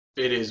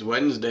It is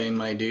Wednesday,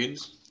 my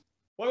dudes.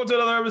 Welcome to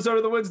another episode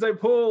of the Wednesday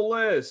Pull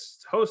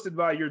List, hosted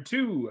by your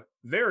two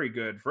very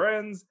good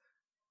friends.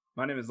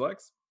 My name is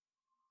Lex.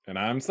 And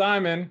I'm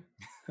Simon.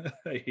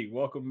 Hey,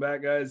 welcome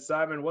back, guys.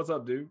 Simon, what's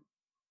up, dude?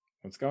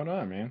 What's going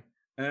on, man?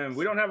 And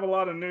we don't have a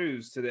lot of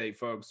news today,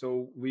 folks,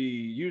 so we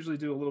usually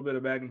do a little bit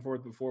of back and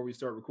forth before we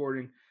start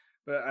recording,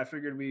 but I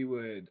figured we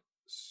would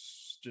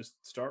just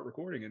start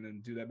recording and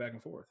then do that back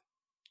and forth.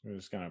 We're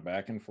just kind of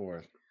back and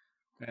forth.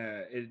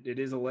 It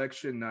is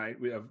election night.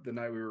 We have the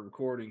night we were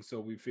recording, so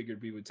we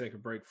figured we would take a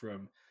break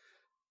from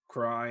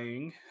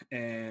crying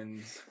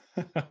and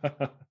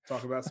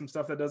talk about some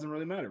stuff that doesn't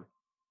really matter.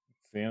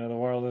 It's the end of the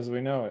world as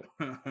we know it.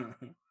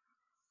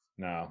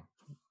 No.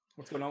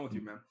 What's going on with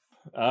you, man?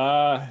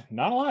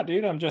 Not a lot,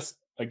 dude. I'm just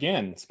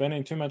again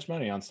spending too much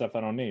money on stuff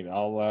I don't need.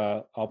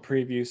 I'll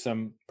preview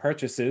some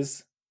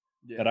purchases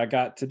that I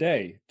got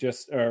today.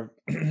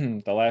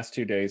 The last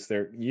 2 days.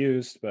 They're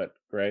used, but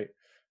great.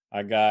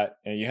 I got,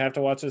 and you have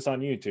to watch this on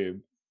YouTube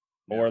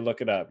or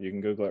look it up. You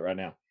can Google it right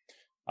now.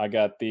 I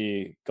got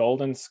the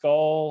Golden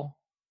Skull,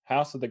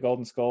 House of the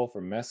Golden Skull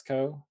from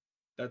Mesco.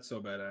 That's so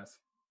badass.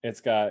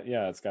 It's got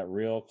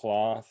real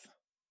cloth.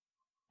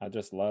 I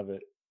just love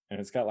it.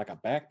 And it's got like a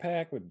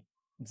backpack with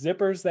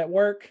zippers that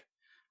work.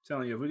 I'm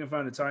telling you, if we can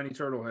find a tiny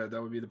turtle head,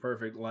 that would be the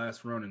perfect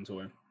Last Ronin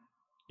toy.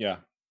 Yeah.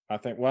 I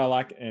think,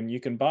 and you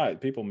can buy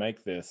it. People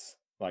make this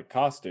like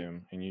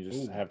costume and you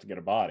just have to get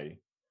a body.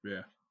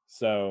 Yeah.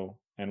 So,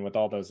 and with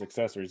all those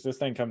accessories, this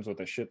thing comes with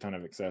a shit ton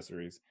of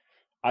accessories.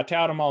 I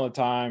tout them all the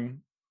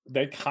time.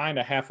 They kind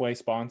of halfway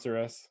sponsor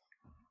us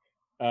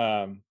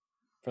for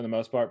the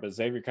most part, but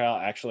Xavier Kyle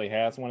actually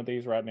has one of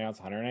these right now. It's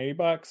 $180,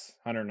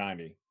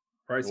 $190.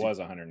 Pricey. It was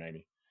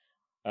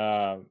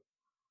 $180.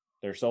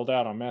 They're sold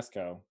out on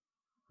Mesco.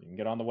 You can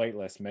get on the wait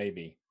list,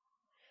 maybe.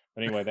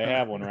 But anyway, they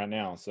have one right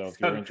now. So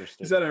if you're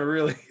interested. You sounded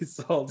really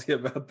salty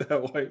about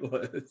that wait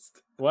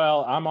list.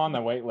 Well, I'm on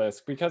the wait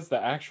list because the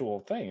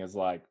actual thing is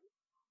like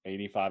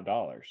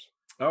 $85.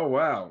 Oh,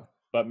 wow.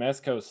 But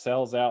Mesco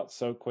sells out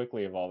so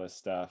quickly of all this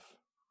stuff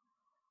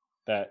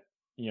that,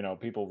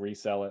 people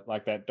resell it.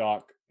 Like that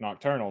Doc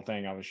Nocturnal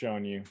thing I was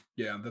showing you.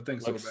 Yeah, that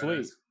thing's looks so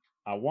badass. Sweet.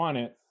 I want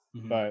it,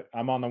 but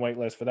I'm on the wait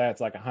list for that.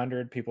 It's like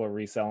 100. People are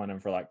reselling them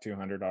for like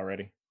 200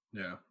 already.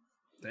 Yeah.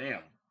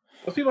 Damn.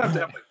 Well, people have to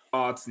have like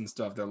bots and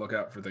stuff that look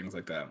out for things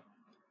like that.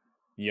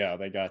 Yeah,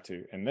 they got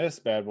to. And this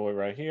bad boy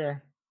right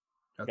here,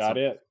 That's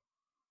it.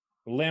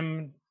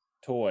 Lim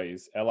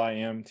Toys,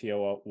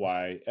 Limtoys.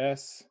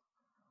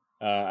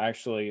 I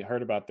actually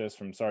heard about this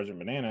from Sergeant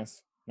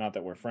Bananas. Not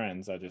that we're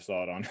friends. I just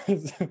saw it on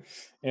his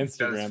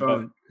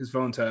Instagram. His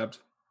phone tapped.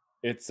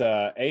 It's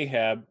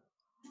Ahab,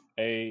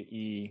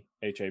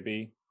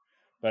 Aehab,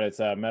 but it's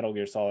a Metal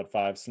Gear Solid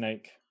 5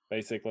 Snake,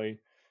 basically.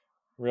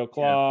 Real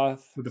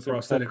cloth. With the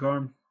prosthetic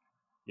arm?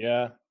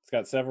 Yeah. It's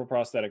got several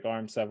prosthetic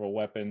arms, several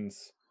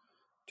weapons,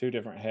 2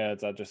 different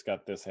heads. I just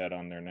got this head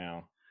on there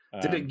now.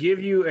 Did it give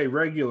you a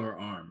regular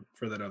arm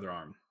for that other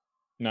arm?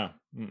 No.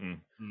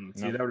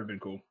 See, that would have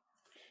been cool.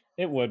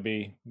 It would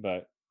be,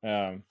 but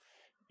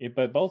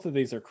but both of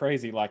these are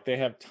crazy. Like they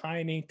have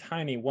tiny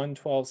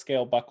 1/12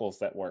 scale buckles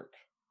that work.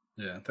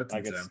 Yeah, that's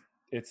like insane.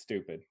 It's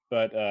stupid,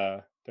 but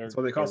that's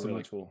why they cost really so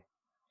much. Cool.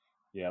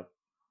 Yep.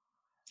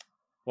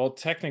 Well,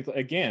 technically,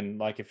 again,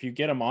 like if you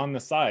get them on the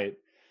site,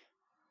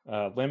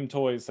 Lim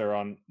Toys are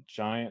on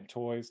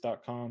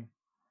gianttoys.com,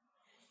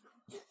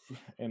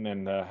 and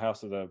then the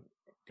House of the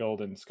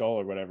Golden Skull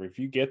or whatever. If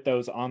you get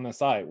those on the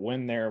site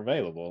when they're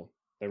available,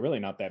 they're really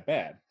not that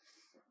bad.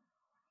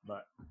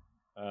 But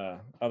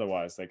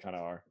otherwise, they kind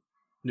of are.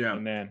 Yeah.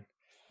 And then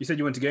you said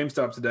you went to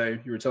GameStop today.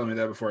 You were telling me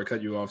that before I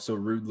cut you off so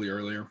rudely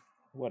earlier.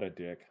 What a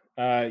dick.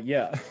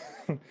 Yeah.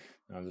 No,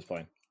 I'm just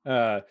playing.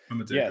 I'm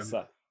a dick. Yes.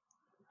 Huh?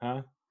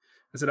 I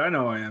said, I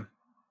know I am.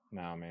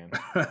 No, man.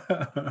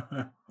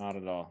 Not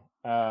at all.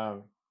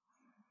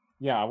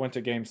 Yeah, I went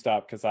to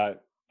GameStop because I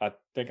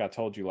think I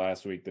told you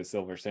last week the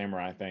Silver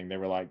Samurai thing. They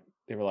were like,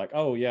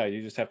 oh yeah,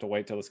 you just have to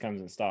wait till this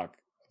comes in stock.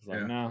 I was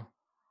like, no,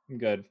 I'm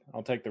good.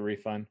 I'll take the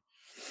refund.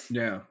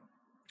 Yeah.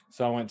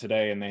 So I went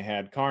today and they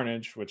had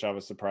Carnage, which I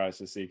was surprised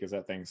to see because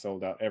that thing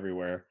sold out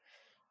everywhere.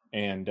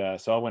 And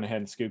so I went ahead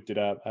and scooped it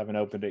up. I haven't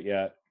opened it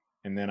yet.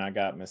 And then I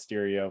got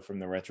Mysterio from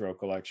the Retro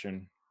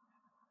Collection.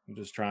 I'm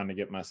just trying to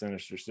get my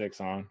Sinister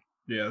Six on.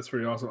 Yeah, that's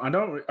pretty awesome.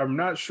 I'm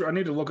not sure. I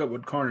need to look up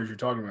what Carnage you're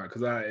talking about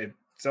because it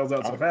sells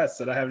out so fast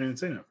that I haven't even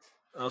seen it.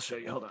 I'll show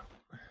you. Hold on.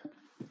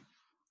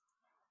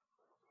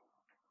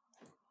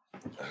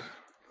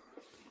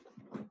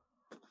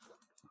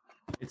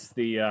 It's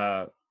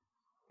the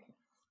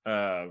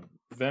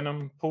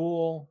Venom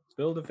Pool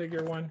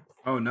Build-A-Figure one.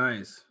 Oh,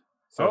 nice.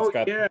 So it's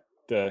got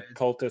the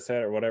cultist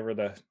head or whatever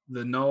the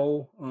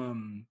null.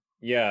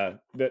 Yeah,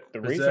 the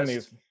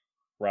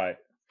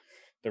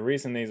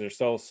reason these are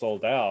so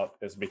sold out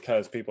is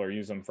because people are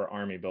using them for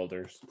army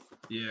builders.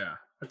 Yeah,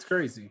 that's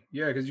crazy.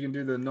 Yeah, because you can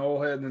do the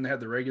null head and then they have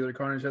the regular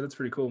Carnage head. That's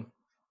pretty cool.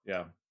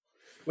 Yeah.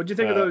 What'd you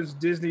think of those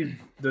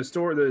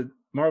the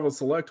Marvel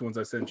Select ones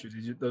I sent you?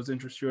 Did those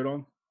interest you at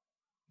all?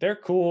 They're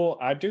cool.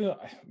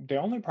 The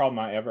only problem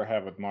I ever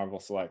have with Marvel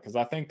Select, because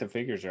I think the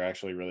figures are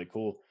actually really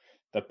cool.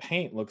 The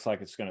paint looks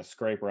like it's going to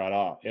scrape right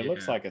off. It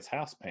looks like it's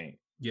house paint.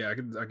 Yeah,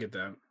 I get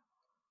that.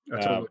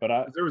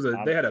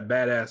 They had a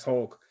badass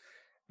Hulk,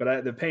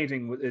 but the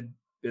painting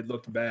it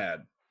looked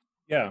bad.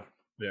 Yeah.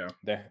 Yeah.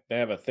 They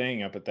have a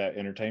thing up at that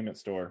entertainment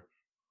store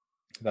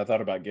that I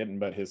thought about getting,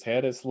 but his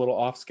head is a little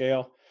off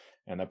scale,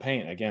 and the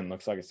paint again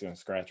looks like it's going to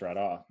scratch right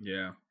off.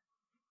 Yeah.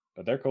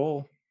 But they're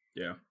cool.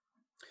 Yeah.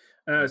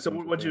 So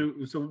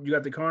you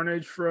got the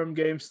Carnage from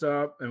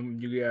GameStop,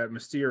 and you got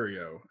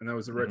Mysterio, and that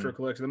was the retro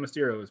collection. The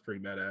Mysterio was pretty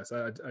badass.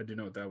 I do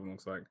know what that one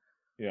looks like.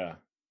 Yeah,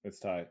 it's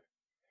tight.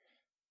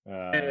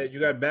 You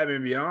got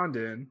Batman Beyond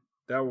in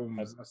that one.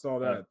 I saw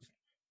that.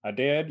 I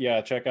did.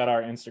 Yeah, check out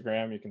our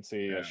Instagram. You can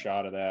see a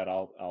shot of that.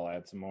 I'll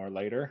add some more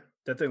later.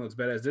 That thing looks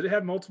badass. Did it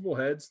have multiple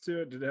heads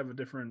to it? Did it have a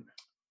different?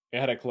 It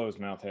had a closed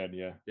mouth head.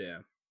 Yeah. Yeah,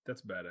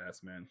 that's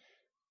badass, man.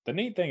 The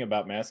neat thing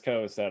about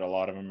Mezco is that a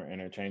lot of them are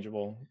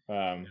interchangeable.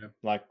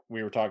 Like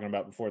we were talking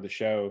about before the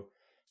show,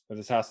 with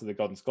this House of the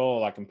Golden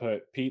Skull, I can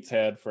put Pete's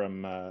head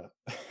from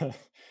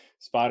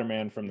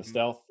Spider-Man from the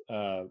stealth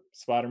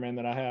Spider-Man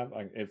that I have.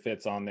 It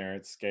fits on there.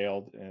 It's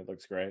scaled and it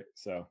looks great.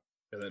 So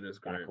yeah, that is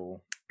great.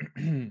 Cool.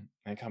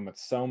 They come with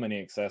so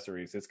many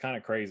accessories. It's kind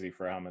of crazy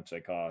for how much they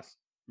cost.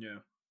 Yeah.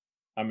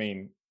 I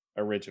mean,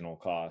 original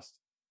cost.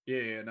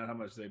 Yeah, not how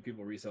much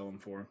people resell them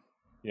for.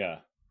 Yeah.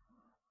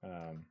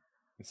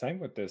 Same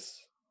with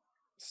this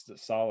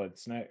solid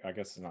snake. I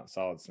guess it's not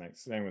solid snake.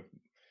 Same with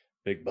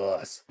Big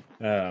Boss.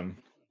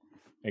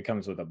 It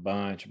comes with a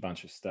bunch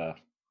of stuff.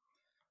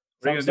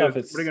 What are you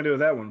gonna do with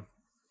that one? Do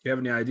you have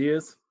any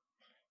ideas?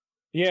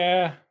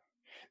 Yeah.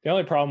 The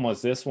only problem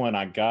was this one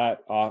I got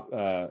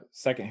off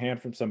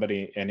secondhand from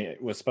somebody, and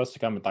it was supposed to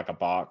come with like a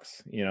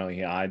box, he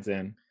hides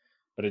in,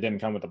 but it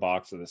didn't come with a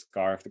box of the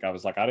scarf. The guy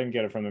was like, I didn't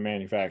get it from the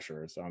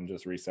manufacturer, so I'm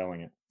just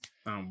reselling it.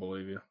 I don't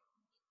believe you.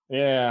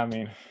 Yeah, I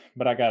mean,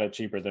 but I got it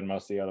cheaper than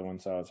most of the other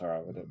ones, so I was all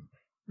right with it.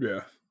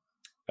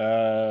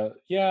 Yeah.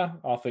 Yeah,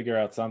 I'll figure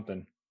out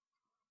something.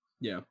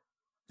 Yeah.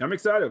 I'm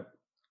excited.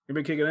 You've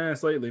been kicking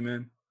ass lately,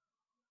 man.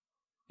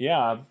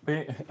 Yeah,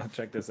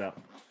 check this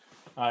out.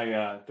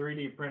 I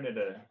 3D printed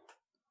a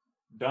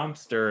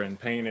dumpster and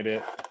painted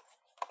it.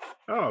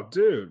 Oh,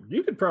 dude,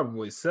 you could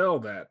probably sell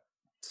that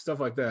stuff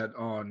like that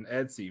on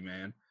Etsy,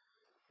 man.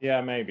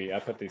 Yeah, maybe. I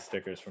put these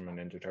stickers from a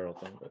Ninja Turtle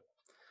thing, but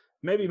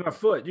maybe my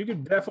foot. You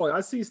could definitely.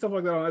 I see stuff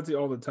like that on Etsy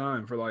all the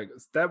time. For like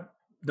that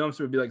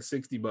dumpster would be like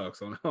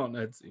 $60 on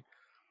Etsy.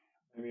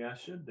 Maybe I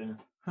should then.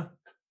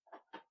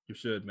 You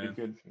should, man. You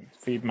could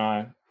feed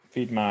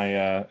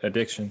my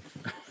addiction.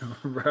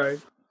 Right.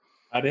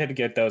 I did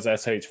get those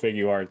SH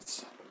Figure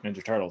Arts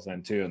Ninja Turtles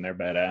in too, and they're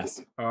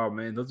badass. Oh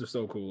man, those are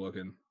so cool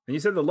looking. And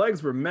you said the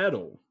legs were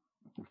metal.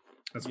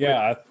 That's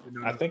I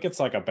think it's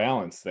like a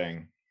balance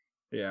thing.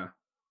 Yeah.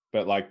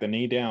 But like the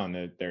knee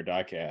down, they're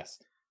die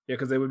cast. Yeah,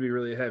 because they would be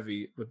really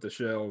heavy with the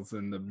shells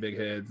and the big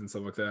heads and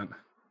stuff like that.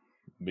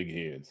 Big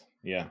heads.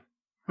 Yeah.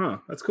 Huh.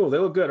 That's cool. They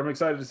look good. I'm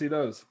excited to see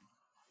those.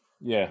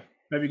 Yeah.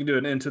 Maybe you can do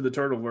an Into the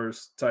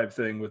Turtleverse type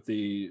thing with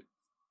the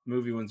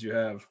movie ones you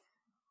have.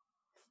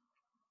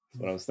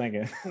 That's what I was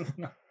thinking.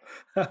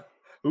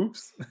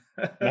 Oops.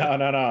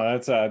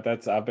 No.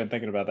 That's I've been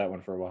thinking about that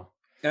one for a while.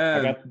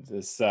 I got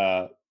this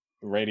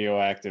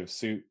radioactive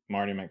suit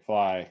Marty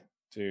McFly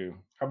too.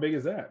 How big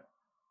is that?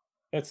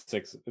 It's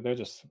 6. They're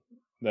just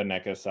the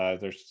NECA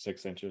size. They're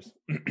 6 inches.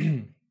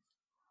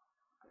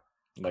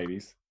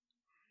 Ladies.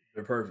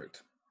 They're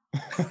perfect.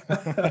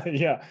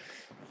 Yeah.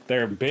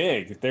 They're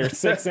big. They're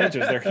 6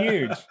 inches. They're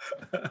huge.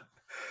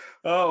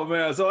 Oh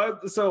man. So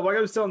like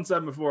I was telling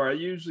Sam before, I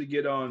usually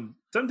get on,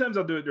 sometimes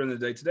I'll do it during the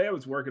day. Today I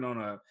was working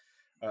on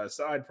a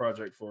side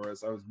project for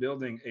us. I was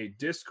building a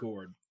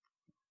Discord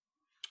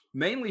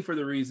mainly for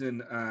the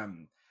reason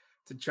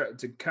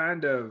to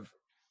kind of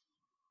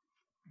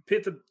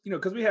pit the,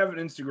 because we have an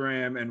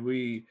Instagram and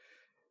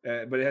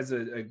but it has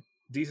a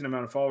decent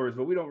amount of followers,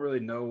 but we don't really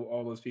know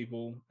all those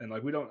people. And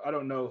like, I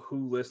don't know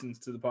who listens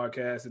to the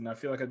podcast. And I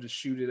feel like I just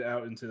shoot it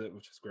out into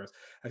which is gross.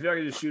 I feel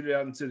like I just shoot it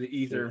out into the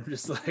ether. I'm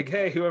just like,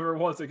 hey, whoever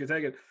wants it can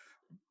take it.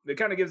 It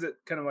kind of gives it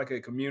kind of like a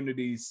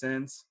community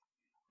sense.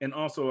 And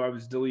also I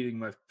was deleting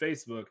my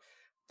Facebook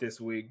this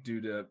week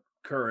due to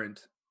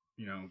current,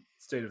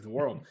 state of the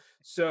world.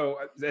 So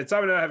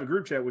Simon and I have a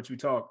group chat, which we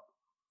talk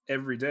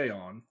every day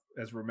on,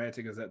 as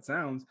romantic as that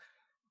sounds.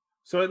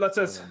 So it lets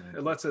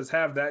us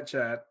have that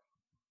chat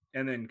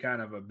and then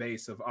kind of a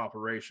base of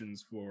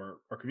operations for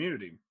our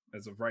community.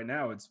 As of right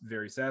now, it's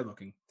very sad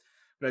looking,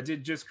 but I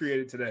did just create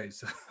it today.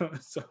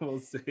 So we'll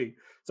see.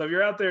 So if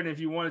you're out there and if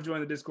you want to join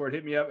the Discord,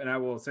 hit me up and I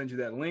will send you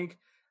that link.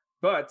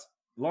 But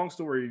long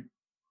story,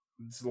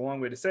 it's a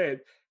long way to say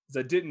it, is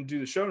I didn't do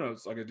the show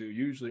notes like I do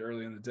usually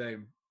early in the day.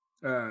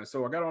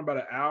 So I got on about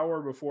an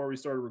hour before we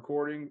started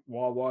recording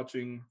while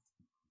watching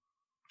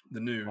the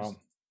news.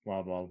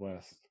 Wild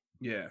West.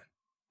 Yeah.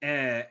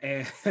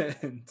 And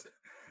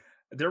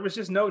there was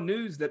just no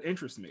news that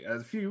interested me. A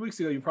few weeks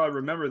ago, you probably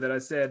remember that I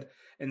said,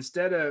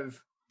 instead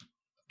of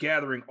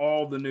gathering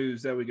all the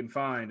news that we can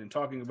find and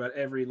talking about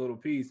every little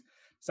piece,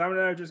 Simon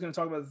and I are just going to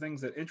talk about the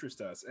things that interest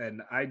us.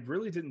 And I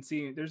really didn't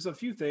see. There's a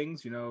few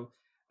things,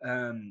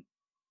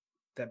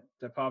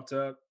 that popped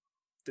up.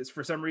 That's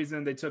for some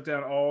reason they took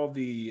down all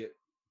the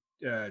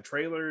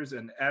trailers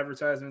and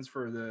advertisements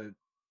for the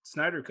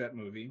Snyder Cut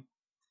movie.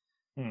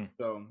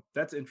 So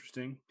that's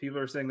interesting. People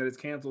are saying that it's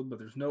canceled, but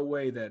there's no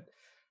way that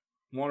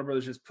Warner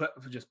Brothers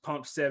just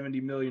pumped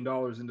 $70 million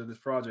into this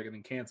project and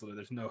then canceled it.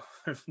 There's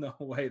no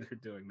way they're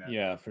doing that.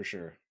 Yeah, for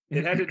sure.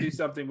 It had to do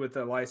something with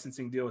the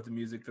licensing deal with the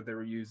music that they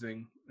were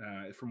using,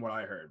 from what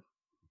I heard.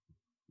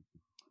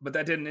 But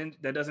that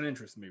doesn't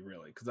interest me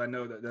really, because I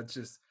know that that's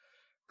just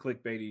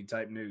clickbaity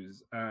type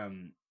news.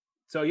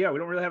 So yeah, we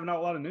don't really have a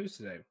lot of news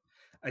today.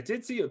 I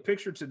did see a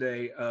picture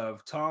today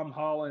of Tom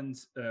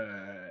Holland's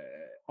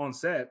on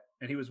set,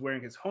 and he was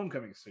wearing his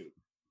homecoming suit.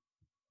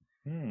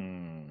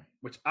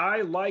 Which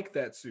I like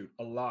that suit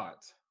a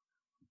lot.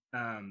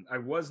 I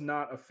was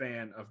not a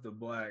fan of the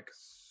black.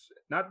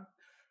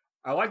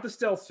 I like the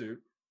stealth suit.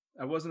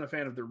 I wasn't a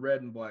fan of the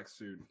red and black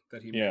suit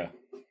that he made. At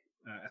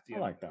the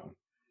end. I like that one.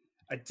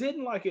 I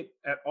didn't like it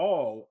at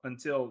all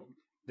until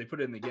they put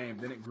it in the game.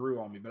 Then it grew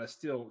on me, but it's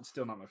still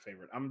not my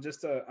favorite. I'm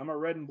a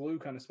red and blue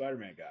kind of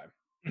Spider-Man guy.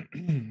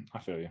 I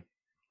feel you.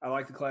 I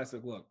like the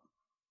classic look.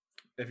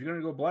 If you're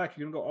gonna go black,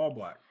 you're gonna go all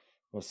black.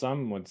 Well,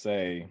 some would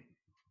say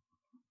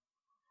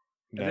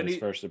that his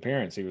first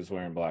appearance, he was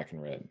wearing black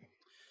and red.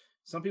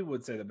 Some people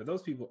would say that, but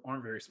those people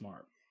aren't very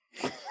smart.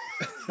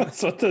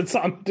 That's what's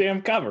on the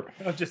damn cover.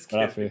 I'm just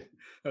kidding.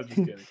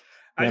 Dumb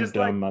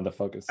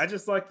motherfuckers. I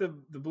just like the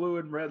blue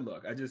and red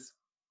look.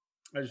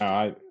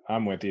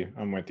 I'm with you.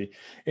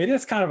 It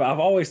is kind of. I've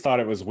always thought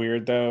it was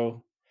weird,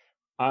 though.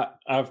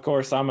 Of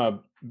course, I'm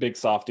a big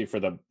softie for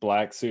the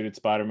black suited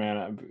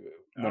Spider-Man.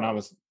 When I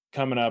was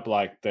coming up,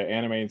 like the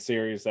animated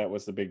series, that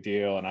was the big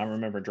deal, and I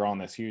remember drawing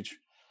this huge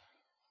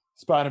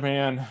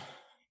Spider-Man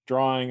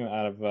drawing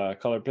out of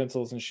colored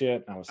pencils and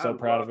shit. I was so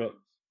proud of it.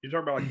 You're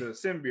talking about like the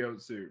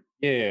symbiote suit.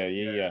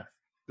 Yeah.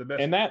 The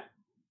best. And that,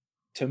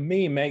 to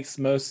me, makes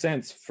most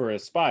sense for a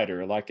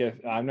spider. Like,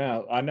 if I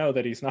know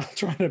that he's not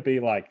trying to be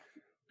like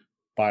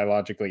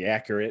biologically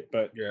accurate,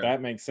 but that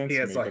makes sense. He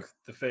to has me, like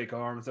the fake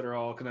arms that are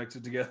all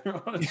connected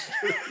together on his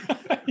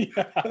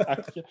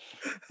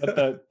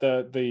But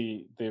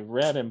the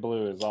red and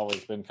blue has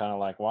always been kind of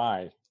like,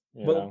 why?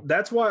 Well,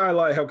 that's why I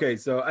like. Okay,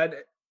 so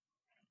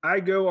I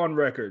go on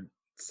record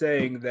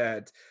saying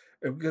that,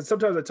 because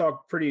sometimes I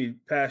talk pretty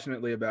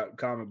passionately about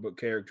comic book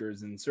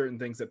characters and certain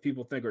things that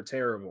people think are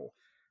terrible.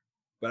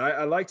 But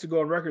I like to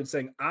go on record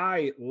saying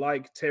I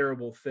like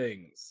terrible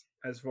things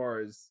as far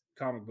as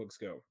comic books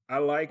go. I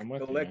like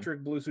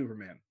Electric Blue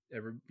Superman.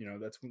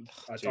 That's when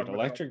I talk about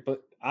Electric.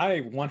 But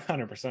I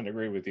 100%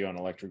 agree with you on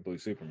Electric Blue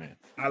Superman.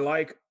 I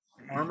like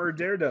Armored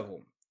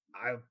Daredevil.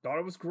 I thought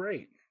it was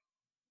great.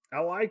 I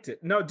liked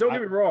it. No, don't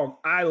get me wrong.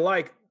 I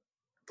like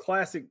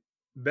classic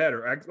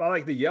better. I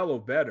like the yellow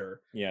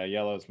better. Yeah,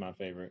 yellow's my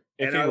favorite.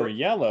 If he were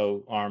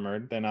yellow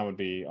armored, then I would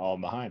be all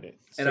behind it.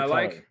 And I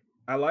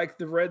like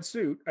the red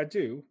suit. I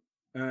do.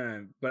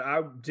 But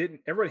I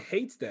didn't. Everybody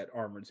hates that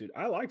armored suit.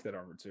 I like that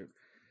armored suit.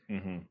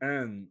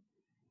 And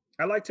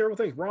I like terrible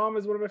things. Rom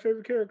is one of my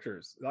favorite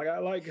characters. Like, I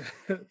like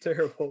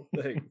terrible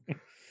things.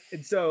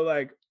 And so,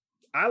 like,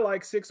 I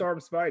like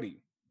 6-armed Spidey.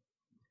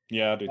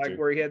 Yeah, I do too.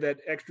 Where he had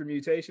that extra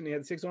mutation, he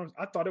had 6 arms.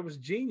 I thought it was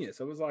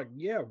genius. I was like,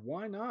 yeah,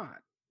 why not?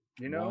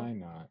 Why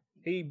not?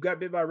 He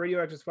got bit by a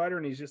radioactive spider,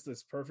 and he's just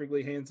this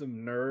perfectly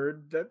handsome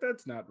nerd.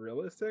 That's not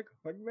realistic.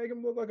 Like, make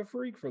him look like a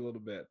freak for a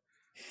little bit.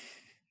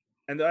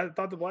 And I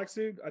thought the black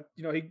suit,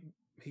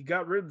 he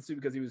got rid of the suit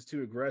because he was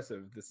too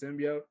aggressive. The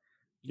symbiote.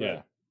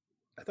 Yeah.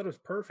 I thought it was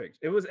perfect.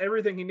 It was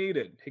everything he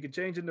needed. He could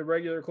change into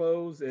regular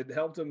clothes. It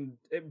helped him.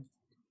 It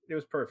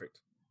was perfect.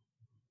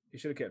 He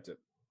should have kept it.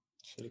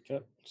 Should have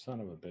kept. Son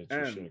of a bitch.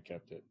 He should have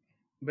kept it.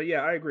 But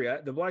yeah, I agree.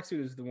 The black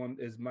suit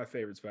is my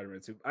favorite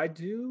Spider-Man suit. I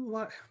do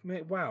like.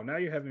 Man, wow, now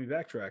you're having me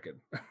backtracking.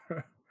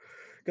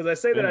 Because I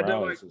say that I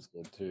don't like.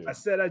 I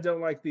said I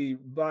don't like the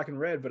black and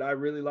red, but I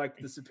really like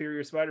the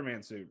Superior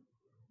Spider-Man suit.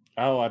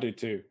 Oh, I do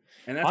too.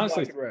 And that's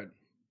honestly, black and red.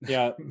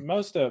 Yeah,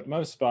 most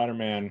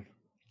Spider-Man.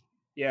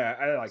 Yeah,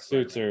 I like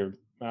suits Spider-Man.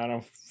 I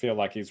don't feel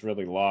like he's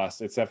really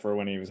lost, except for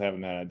when he was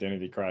having that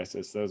identity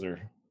crisis.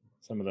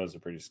 Some of those are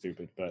pretty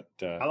stupid, but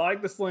I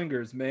like the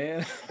slingers,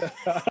 man.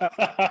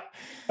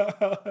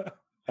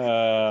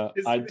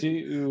 I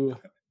do.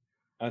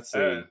 Let's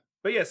see.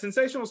 But yeah,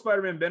 sensational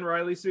Spider-Man Ben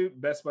Reilly suit,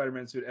 best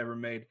Spider-Man suit ever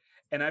made,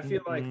 and I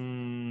feel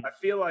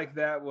like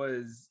that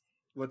was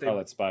what they.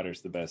 Scarlet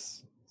Spider's the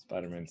best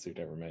Spider-Man suit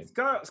ever made.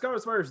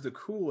 Scarlet Spider's the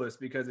coolest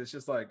because it's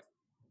just like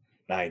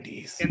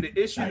 90s. And the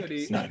issue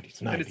 90s, that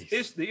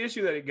 90s. The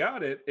issue that he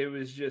got it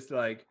was just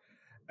like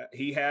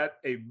he had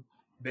a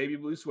baby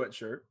blue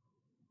sweatshirt.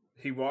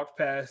 He walked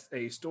past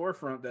a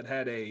storefront that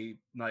had a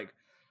a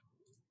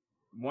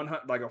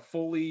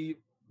fully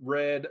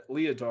red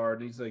leotard,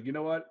 and he's like, you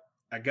know what?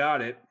 I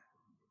got it.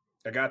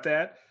 I got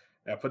that.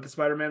 I put the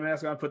Spider-Man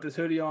mask on, put this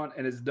hoodie on,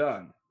 and it's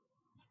done.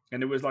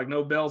 And it was like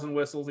no bells and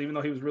whistles. Even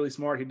though he was really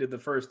smart, he did the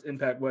first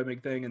impact webbing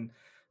thing, and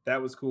that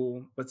was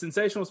cool. But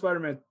sensational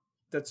Spider-Man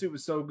that suit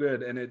was so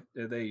good, and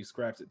they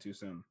scrapped it too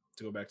soon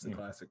to go back to the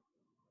classic.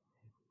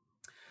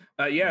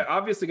 Yeah,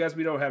 obviously, guys,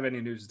 we don't have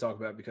any news to talk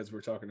about because we're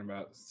talking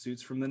about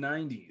suits from the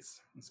 90s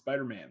and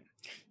Spider-Man.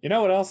 You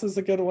know what else is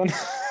a good one?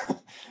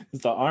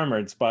 It's the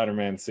armored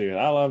Spider-Man suit.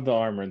 I love the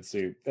armored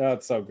suit.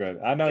 That's so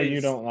good. I know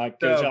you don't like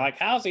because you're like,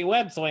 how's he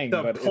web swing?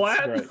 The but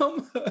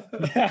platinum? It's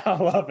great. Yeah, I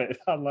love it.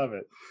 I love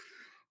it.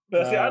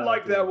 See, I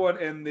like that one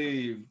in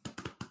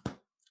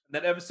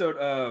that episode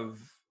of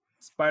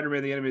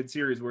Spider-Man the Animated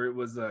Series where it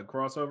was a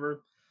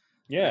crossover.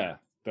 Yeah.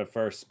 The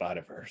first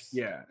Spider-Verse.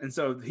 Yeah, and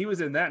so he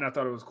was in that, and I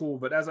thought it was cool.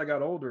 But as I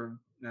got older,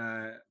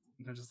 I'm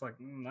just like,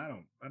 I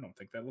don't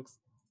think that looks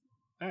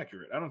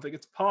accurate. I don't think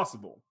it's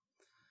possible.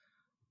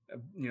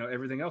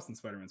 Everything else in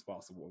Spider-Man's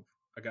possible.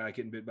 A guy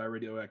getting bit by a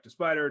radioactive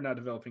spider, not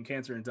developing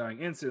cancer, and dying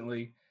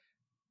instantly.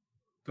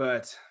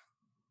 But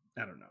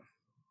I don't know.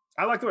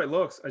 I like the way it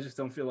looks. I just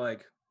don't feel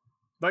like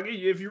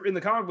if you're in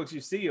the comic books, you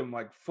see him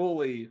like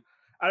fully.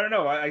 I don't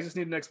know. I just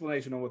need an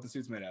explanation on what the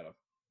suit's made out of.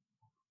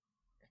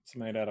 It's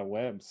made out of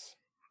webs.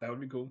 That would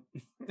be cool.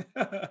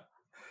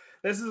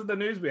 This is the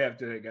news we have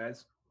today,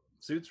 guys.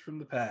 Suits from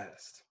the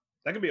past.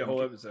 That could be a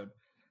whole episode.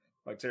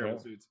 Like terrible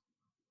suits.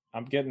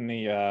 I'm getting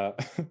the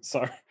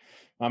sorry.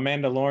 My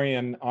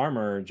Mandalorian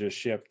armor just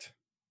shipped.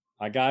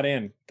 I got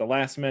in the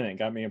last minute,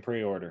 got me a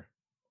pre-order.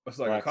 It's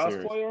like Black a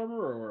cosplay series.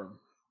 Armor or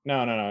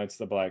No, it's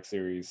the Black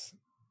Series.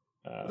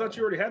 I thought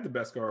you already had the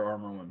Beskar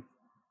armor one.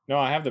 No,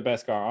 I have the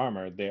Beskar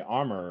armor. The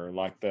armor,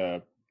 like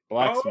the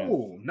blacksmith.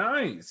 Oh,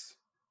 nice.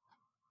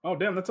 Oh,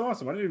 damn, that's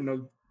awesome. I didn't even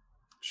know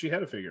she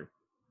had a figure.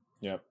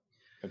 Yep.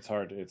 It's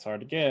hard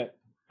to get.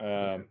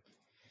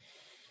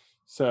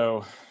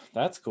 So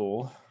that's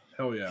cool.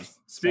 Hell yeah.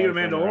 Speaking of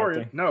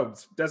Mandalorian, no,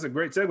 that's a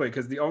great segue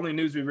because the only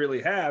news we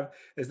really have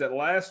is that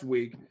last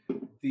week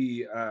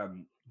the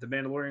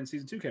Mandalorian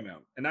season 2 came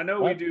out. And I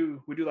know we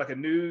do like a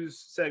news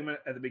segment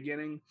at the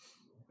beginning,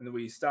 and then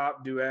we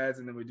stop, do ads,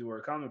 and then we do our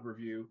comic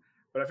review.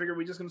 But I figured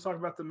we're just going to talk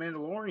about the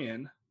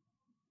Mandalorian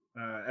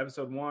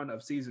episode 1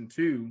 of season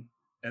 2,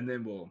 and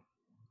then we'll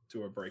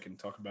do our break and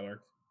talk about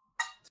our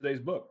today's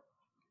book.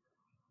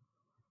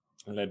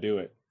 Let's do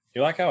it.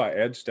 You like how I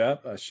edged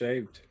up? I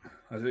shaved.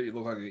 I think you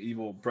look like an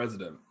evil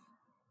president.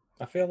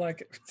 I feel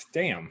like,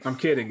 damn. I'm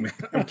kidding, man.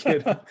 I'm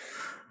kidding.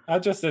 I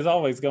just is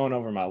always going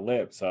over my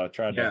lips, so I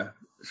tried to.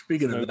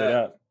 Speaking of that,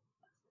 up.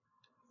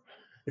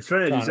 It's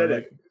funny that you said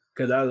it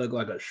because I look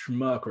like a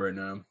schmuck right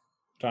now.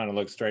 Trying to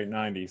look straight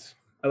 90s.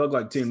 I look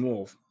like Teen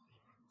Wolf.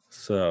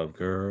 Sup,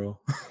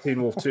 girl?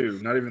 Teen Wolf 2,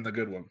 not even the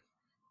good one.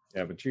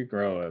 Yeah, but you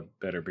grow a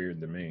better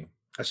beard than me.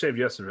 I shaved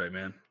yesterday,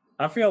 man.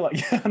 I feel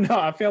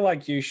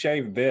like you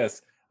shaved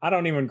this. I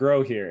don't even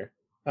grow here.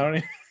 I don't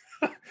even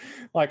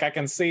like I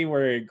can see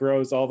where it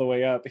grows all the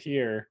way up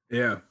here.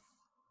 Yeah.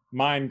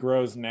 Mine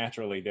grows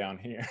naturally down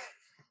here.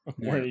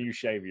 Where do you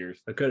shave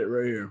yours? I cut it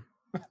right here.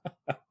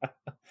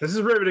 This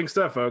is riveting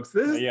stuff, folks.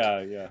 This is,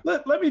 yeah.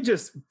 Let me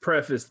just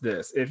preface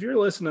this. If you're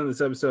listening to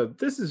this episode,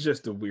 this is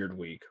just a weird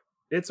week.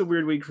 It's a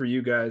weird week for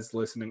you guys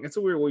listening. It's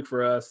a weird week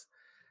for us.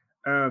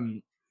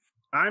 I'm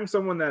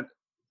someone that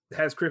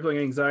has crippling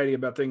anxiety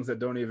about things that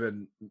don't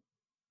even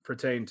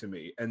pertain to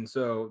me. And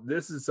so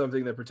this is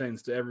something that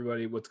pertains to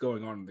everybody, what's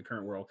going on in the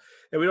current world.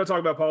 And we don't talk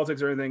about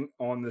politics or anything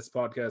on this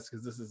podcast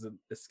because this is an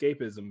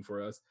escapism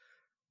for us.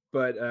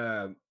 But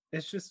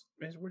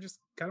we're just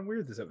kind of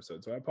weird this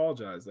episode. So I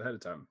apologize ahead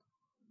of time.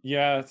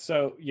 Yeah.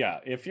 So yeah,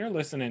 if you're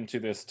listening to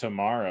this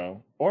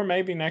tomorrow or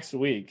maybe next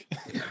week,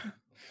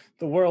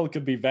 the world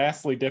could be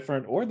vastly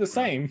different or the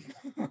same.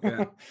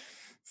 Yeah.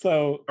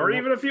 So, or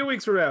even a few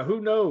weeks from now, who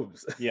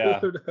knows?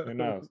 Yeah, who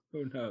knows?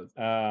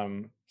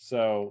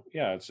 So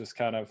yeah, it's just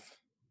kind of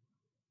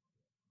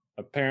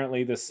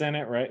apparently the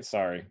Senate, right?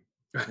 Sorry,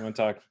 you want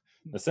to talk?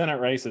 The Senate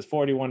race is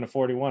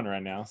 41-41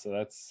 right now, so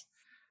that's.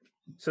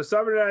 So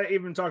somebody and I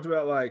even talked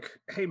about like,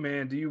 hey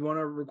man, do you want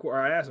to record?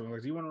 I asked him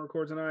like, do you want to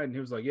record tonight? And he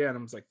was like, yeah. And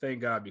I was like,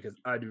 thank God, because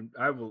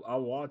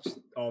I'll watch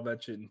all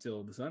that shit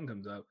until the sun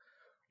comes up.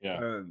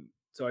 Yeah.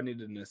 So I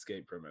needed an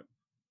escape from it.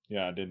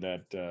 Yeah, I did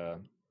that.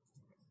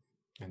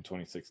 In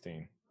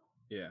 2016.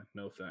 Yeah,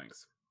 no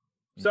thanks.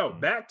 So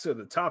back to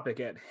the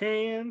topic at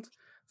hand.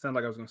 Sound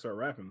like I was going to start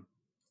rapping.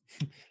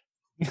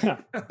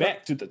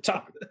 Back to the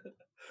topic.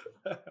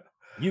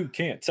 You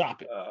can't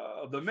top it.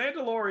 The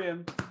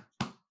Mandalorian,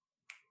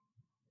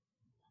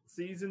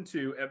 season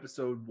 2,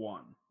 episode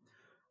 1.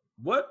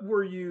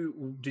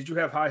 Did you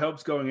have high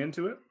hopes going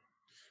into it?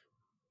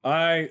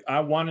 I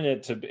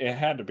wanted it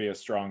had to be a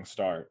strong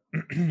start.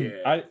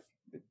 Yeah.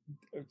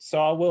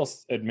 So I will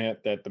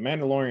admit that The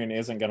Mandalorian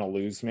isn't going to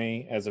lose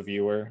me as a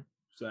viewer.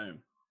 Same.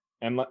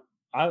 And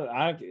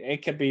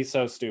it could be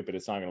so stupid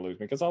it's not going to lose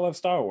me because I love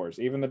Star Wars,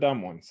 even the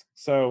dumb ones.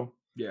 So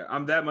yeah,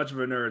 I'm that much of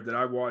a nerd that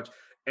I watch.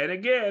 And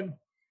again,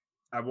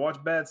 I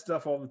watch bad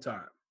stuff all the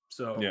time.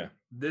 So yeah,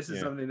 this is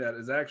something that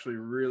is actually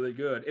really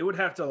good. It would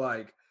have to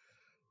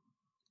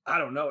I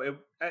don't know.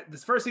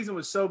 This first season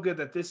was so good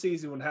that this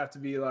season would have to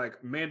be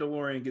like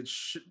Mandalorian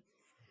gets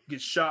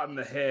shot in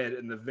the head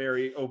in the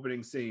very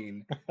opening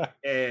scene,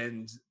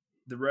 and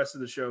the rest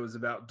of the show is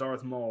about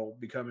Darth Maul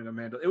becoming a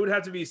Mandalorian. It would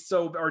have to be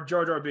or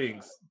Jar Jar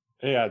Binks.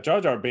 Yeah, Jar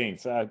Jar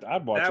Binks.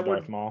 I'd watch a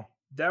Darth Maul.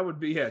 That would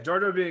be Jar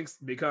Jar Binks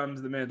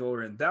becomes the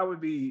Mandalorian. That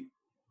would be.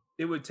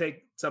 It would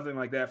take something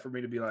like that for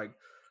me to be like,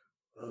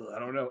 I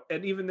don't know.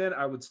 And even then,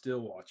 I would still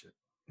watch it.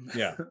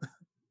 Yeah,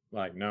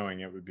 like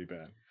knowing it would be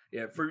bad.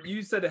 Yeah, for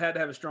you said it had to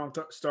have a strong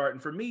start,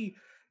 and for me,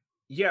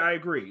 yeah, I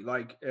agree.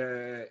 Like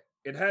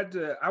it had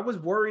to. I was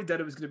worried that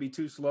it was going to be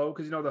too slow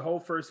because the whole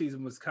first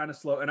season was kind of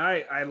slow, and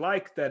I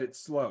like that it's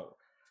slow,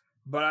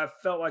 but I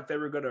felt like they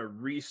were going to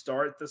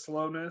restart the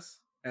slowness,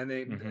 and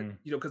they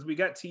because we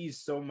got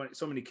teased so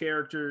many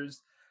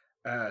characters.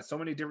 So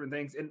many different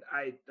things, and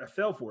I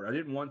fell for it. I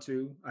didn't want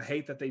to. I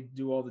hate that they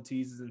do all the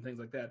teases and things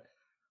like that.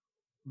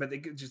 But they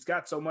just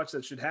got so much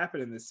that should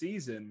happen in this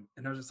season,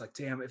 and I was just like,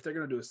 damn, if they're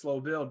going to do a slow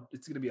build,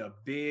 it's going to be a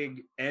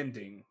big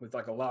ending with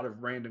like a lot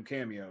of random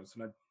cameos,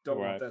 and I don't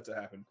want that to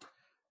happen.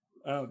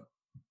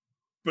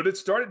 But it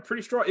started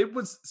pretty strong. It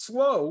was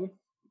slow,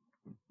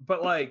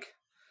 but like,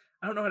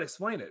 I don't know how to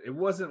explain it. It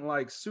wasn't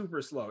like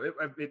super slow.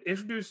 It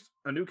introduced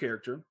a new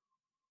character,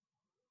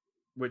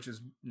 which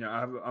is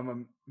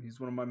he's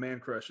one of my man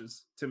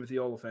crushes, Timothy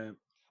Oliphant.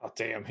 Oh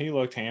damn, he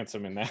looked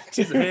handsome in that.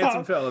 He's a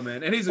handsome fella,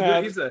 man, and he's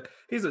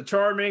a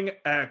charming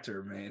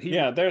actor, man.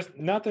 There's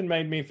nothing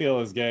made me feel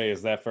as gay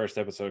as that first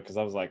episode because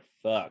I was like,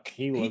 "Fuck,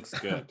 he looks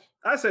good."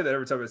 I say that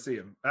every time I see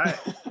him.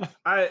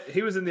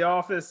 He was in The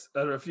Office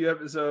a few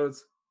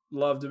episodes.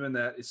 Loved him in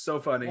that. It's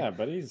so funny. Yeah,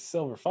 but he's a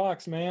silver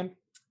fox, man.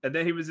 And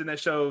then he was in that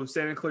show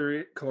Santa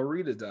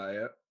Clarita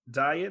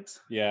Diet.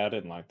 Yeah, I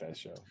didn't like that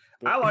show.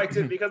 I liked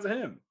it because of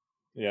him.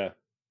 Yeah.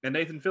 And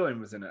Nathan Fillion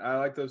was in it. I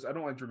like those. I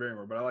don't like Drew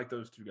Barrymore, but I like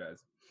those two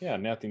guys. Yeah,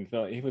 Nathan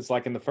Fillion. He was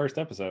like in the first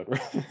episode.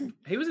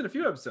 He was in a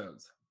few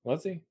episodes.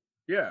 Was he?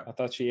 Yeah. I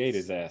thought she ate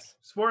his ass.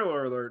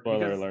 Spoiler alert.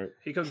 Spoiler alert.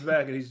 He comes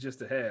back and he's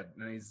just a head,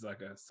 and he's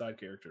like a side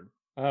character.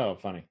 Oh,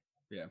 funny.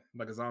 Yeah,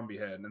 like a zombie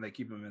head, and they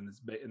keep him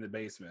in the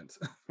basement.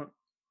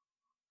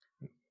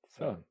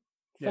 Fun.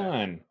 Yeah.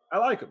 Fun. I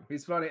like him.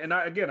 He's funny, and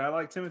I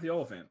like Timothy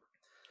Oliphant.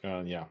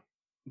 Yeah.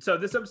 So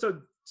this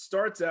episode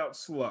starts out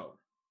slow,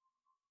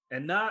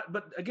 and not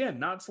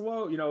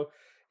slow.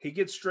 He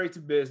gets straight to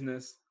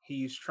business.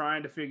 He's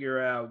trying to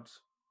figure out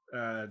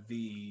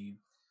he's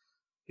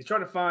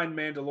trying to find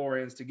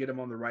Mandalorians to get him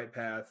on the right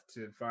path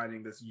to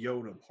finding this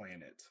Yoda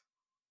planet.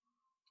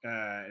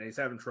 And he's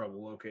having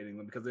trouble locating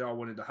them because they all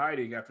went into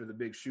hiding after the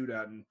big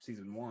shootout in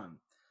season 1.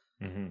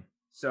 Mm-hmm.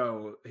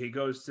 So he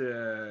goes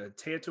to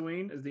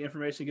Tatooine as the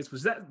information he gets.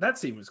 Was that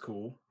scene was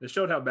cool. They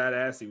showed how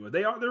badass he was.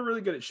 They're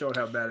really good at showing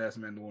how badass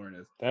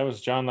Mandalorian is. That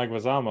was John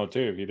Leguizamo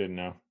too, if you didn't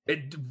know.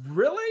 It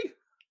really?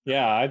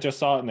 Yeah, I just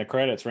saw it in the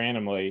credits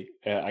randomly.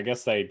 I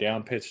guess they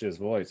downpitched his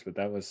voice, but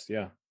that was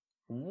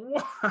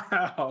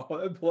Wow,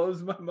 that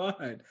blows my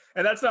mind.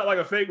 And that's not like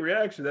a fake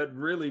reaction. That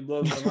really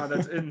blows my mind.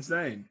 That's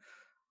insane.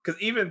 Because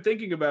even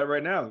thinking about it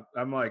right now,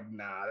 I'm like,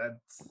 nah,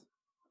 that's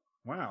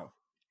wow.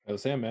 It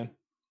was him, man.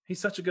 He's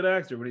such a good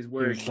actor when he's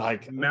wearing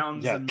like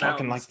mountains and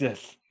talking mountains. like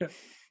this.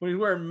 When he's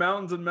wearing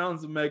mountains and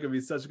mountains of makeup,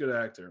 he's such a good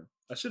actor.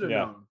 I should have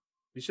known.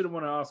 He should have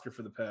won an Oscar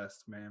for The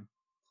Pest, man.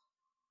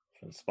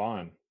 From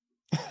Spawn.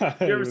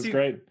 It was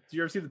great. Did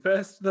you ever see The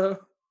Pest though?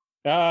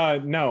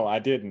 No, I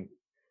didn't.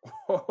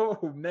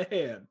 Oh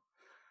man.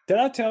 Did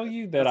I tell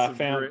you that I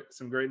found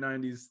some great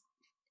 90s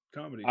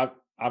comedy?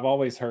 I've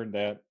always heard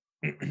that.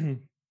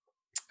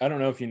 I don't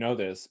know if you know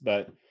this,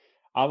 but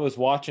I was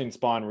watching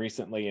Spawn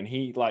recently and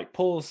he like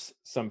pulls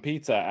some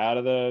pizza out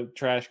of the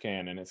trash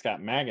can and it's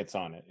got maggots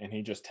on it and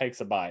he just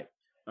takes a bite.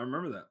 I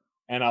remember that.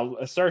 And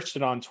I searched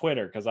it on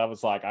Twitter because I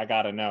was like, I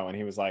gotta know. And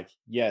he was like,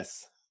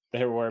 yes,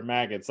 there were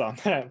maggots on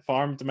that,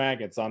 farmed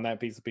maggots on that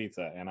piece of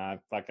pizza. And I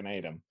fucking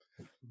ate them.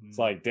 It's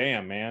like,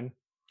 damn, man.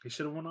 He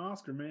should have won an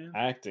Oscar, man.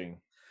 Acting.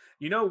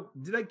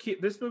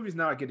 This movie's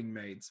not getting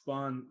made.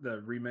 Spawn,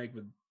 the remake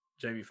with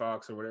Jamie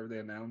Foxx or whatever they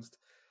announced.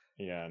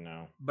 Yeah,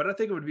 no. But I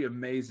think it would be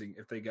amazing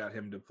if they got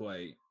him to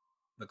play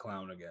the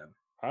clown again.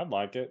 I'd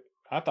like it.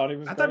 I thought he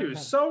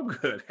was so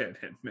good at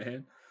it,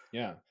 man.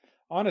 Yeah.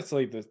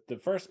 Honestly, the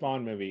first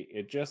Spawn movie,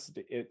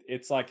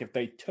 it's like if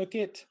they took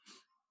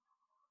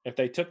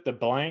the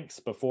blanks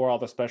before all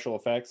the special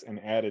effects and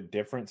added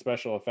different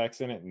special effects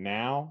in it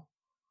now,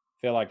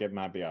 I feel like it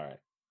might be all right.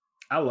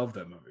 I love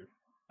that movie.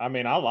 I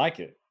mean, I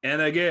like it.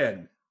 And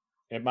again,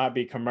 it might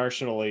be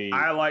commercially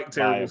I like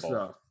terrible viable.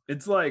 stuff.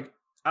 It's like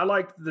I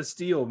like the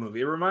Steel movie.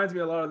 It reminds me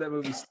a lot of that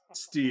movie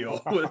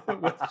Steel. Dude.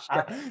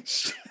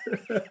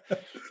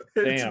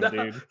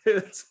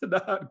 It's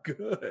not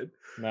good.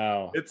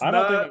 No. I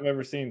don't think I've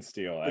ever seen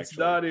Steel, actually. It's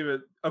not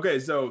even... Okay,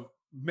 so,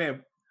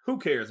 man, who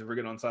cares if we're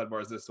getting on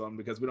sidebars this one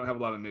because we don't have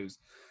a lot of news.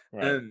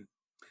 Right. And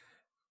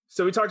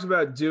so we talked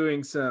about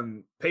doing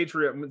some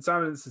Patreon...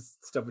 Some of this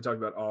stuff we talked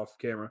about off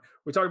camera.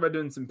 We talked about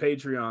doing some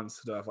Patreon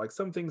stuff, like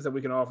some things that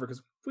we can offer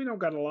because we don't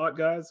got a lot,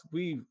 guys.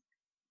 We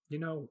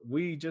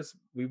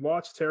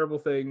watch terrible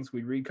things,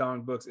 we read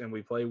comic books, and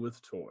we play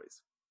with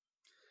toys.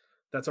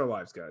 That's our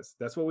lives, guys.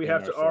 That's what we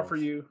have to offer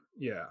you.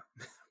 Yeah.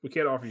 We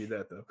can't offer you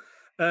that, though.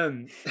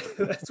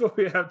 That's what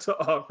we have to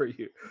offer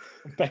you.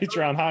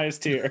 Patreon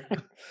highest tier.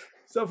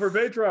 So for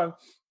Patreon,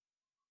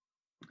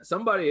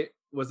 somebody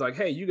was like,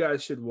 "Hey, you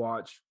guys should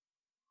watch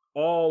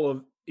all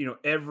of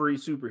every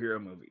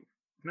superhero movie."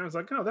 And I was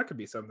like, "Oh, that could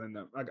be something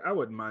that like I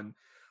wouldn't mind."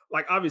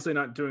 Like, obviously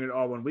not doing it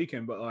all one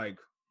weekend, but like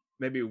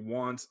maybe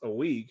once a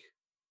week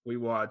we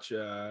watch,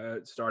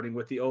 starting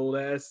with the old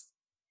ass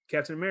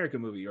Captain America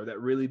movie or that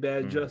really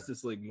bad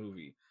Justice League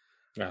movie.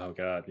 Oh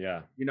God,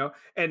 yeah.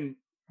 And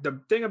the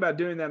thing about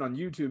doing that on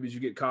YouTube is you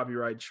get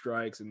copyright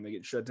strikes and they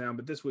get shut down.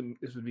 But this would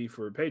be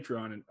for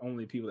Patreon and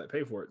only people that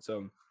pay for it.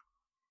 So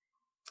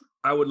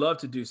I would love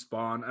to do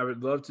Spawn. I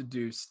would love to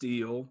do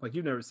Steel. Like,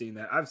 you've never seen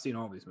that. I've seen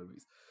all these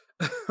movies.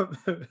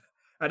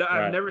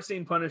 I've never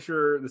seen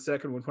Punisher, the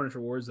second one, Punisher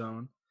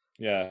Warzone.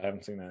 Yeah, I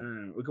haven't seen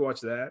that. We could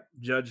watch that.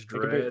 Judge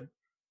Dredd.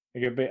 It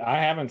could be. I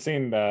haven't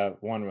seen the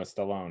one with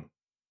Stallone.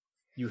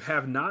 You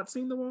have not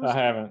seen the one? I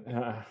haven't.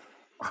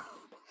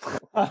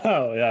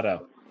 Oh, yeah,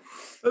 no.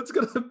 That's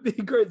gonna be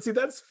great. See,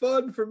 that's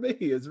fun for me,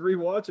 is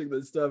rewatching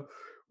this stuff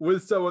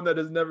with someone that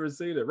has never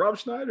seen it. Rob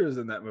Schneider is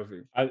in that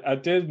movie. I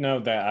did know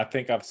that. I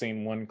think I've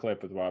seen one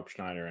clip with Rob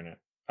Schneider in it.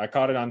 I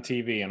caught it on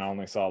TV and I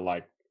only saw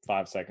like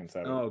 5 seconds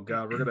of it. Oh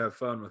God, we're gonna have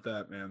fun with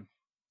that, man.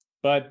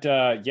 But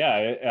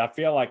yeah, I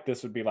feel like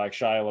this would be like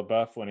Shia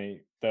LaBeouf when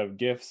the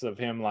gifs of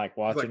him like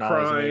watching like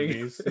all his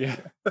movies. Yeah,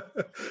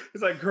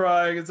 he's like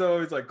crying, and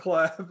so he's like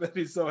clapping, and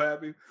he's so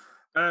happy.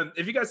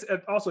 If you guys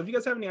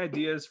have any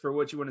ideas for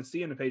what you want to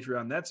see in the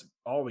Patreon, that's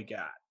all we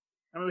got.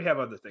 I mean, we have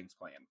other things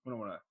planned. We don't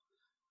want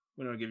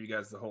to give you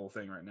guys the whole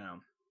thing right now.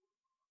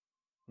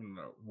 I'm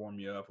gonna warm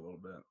you up a little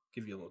bit,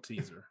 give you a little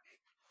teaser,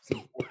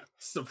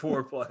 some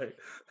foreplay,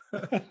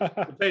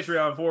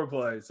 Patreon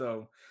foreplay.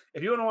 So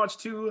if you want to watch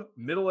two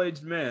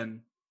middle-aged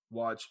men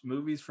watch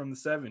movies from the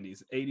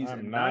 70s, 80s,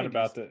 and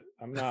 90s,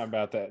 I'm not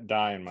about to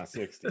die in my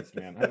 60s,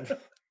 man.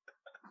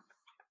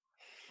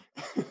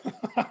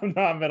 I'm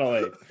not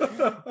middle-aged.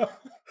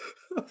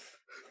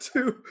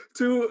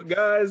 two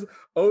guys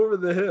over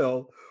the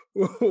hill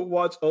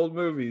watch old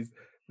movies,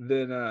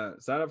 then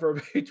sign up for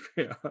a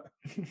Patreon.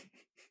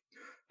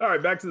 All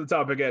right, back to the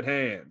topic at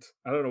hand.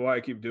 I don't know why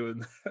I keep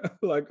doing that,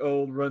 like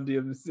old Run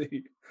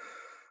DMC.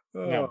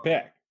 Now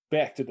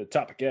back to the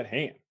topic at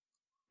hand.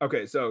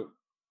 Okay, so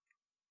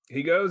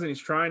he goes and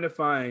he's trying to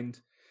find.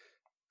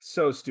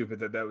 So stupid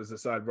that was the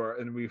sidebar,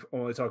 and we've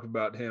only talked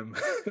about him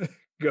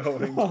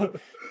going.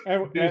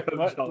 And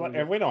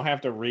we don't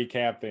have to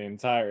recap the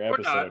entire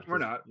episode. We're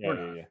not.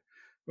 I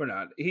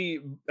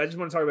just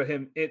want to talk about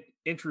him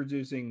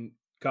introducing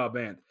Kyle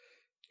Banth.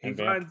 He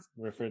finds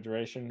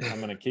refrigeration. I'm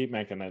going to keep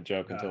making that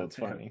joke until it's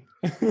funny.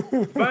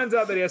 He finds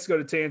out that he has to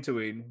go to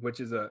Tatooine,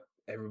 which is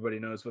everybody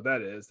knows what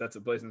that is. That's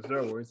a place in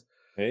Star Wars.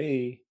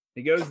 Hey.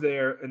 He goes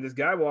there, and this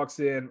guy walks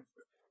in.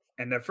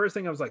 And the first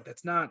thing I was like,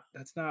 that's not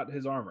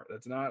his armor.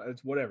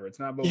 It's whatever. It's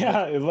not Boba Yeah,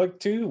 Fett. it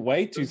looked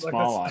way too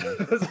small on him.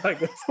 It's like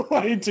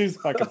way too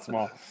fucking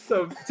small.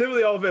 So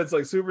Timothy Oliphant's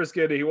like super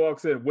skinny. He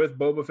walks in with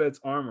Boba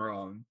Fett's armor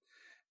on.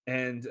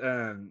 And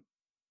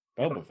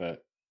Boba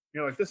Fett.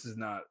 You're like, this is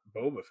not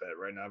Boba Fett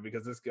right now,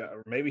 because this guy,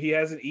 or maybe he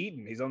hasn't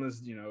eaten. He's on this,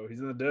 he's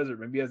in the desert.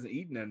 Maybe he hasn't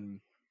eaten in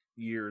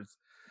years.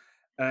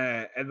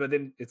 But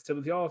then it's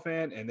Timothy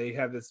Oliphant, and they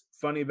have this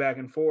funny back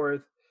and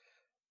forth.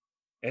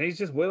 And he's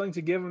just willing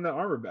to give him the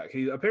armor back.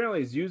 He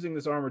apparently is using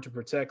this armor to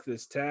protect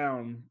this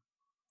town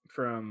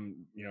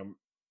from,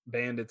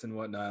 bandits and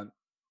whatnot.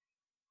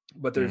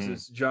 But there's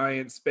this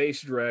giant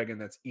space dragon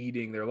that's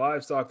eating their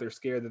livestock. They're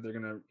scared that they're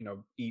going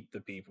to, eat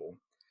the people.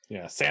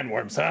 Yeah,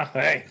 sandworms, huh?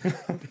 Hey.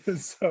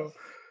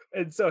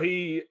 So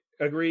he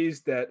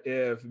agrees that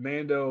if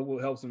Mando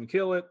helps him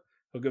kill it,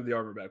 he'll give the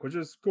armor back, which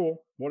is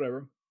cool.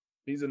 Whatever.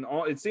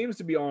 It seems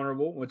to be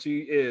honorable, which he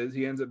is.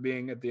 He ends up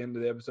being at the end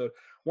of the episode.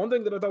 One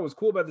thing that I thought was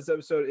cool about this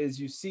episode is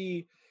you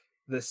see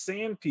the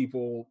Sand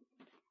People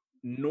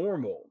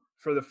normal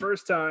for the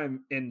first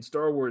time in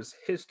Star Wars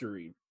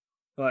history.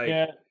 Like,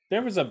 yeah,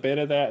 there was a bit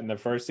of that in the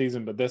first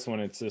season, but this one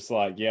it's just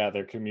like,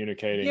 they're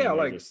communicating. Yeah,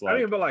 but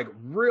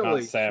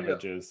really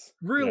savages,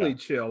 really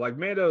chill. Like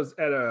Mando's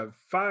at a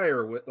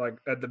fire with, like,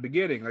 at the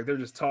beginning, like they're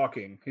just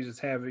talking. He's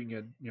just having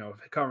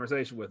a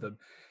conversation with them,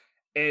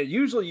 and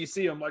usually you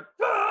see him like,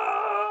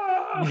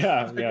 ah!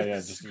 yeah,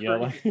 just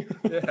yelling.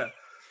 Yeah.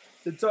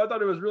 And so I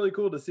thought it was really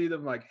cool to see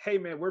them like, hey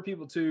man, we're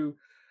people too.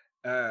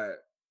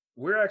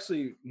 We're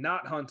actually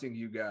not hunting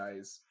you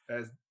guys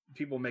as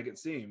people make it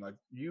seem. Like,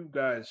 you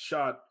guys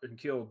shot and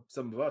killed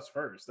some of us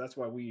first. That's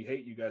why we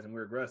hate you guys and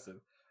we're aggressive.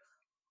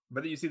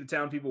 But then you see the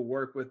town people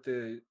work with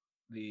the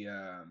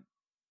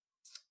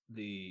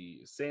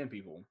Sand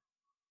People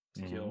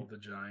to kill the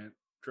giant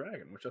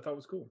dragon, which I thought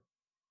was cool.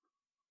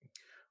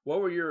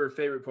 What were your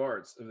favorite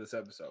parts of this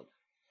episode?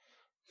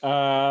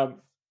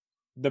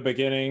 The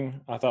beginning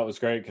I thought was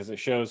great because it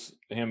shows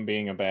him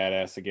being a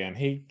badass again.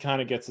 He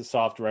kind of gets a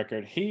soft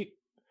record. He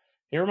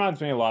reminds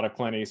me a lot of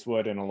Clint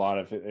Eastwood in a lot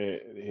of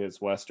his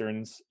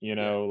westerns,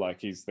 like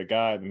he's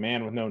the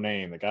man with no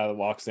name, the guy that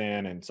walks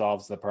in and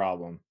solves the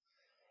problem.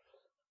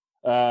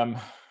 But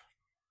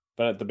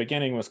at the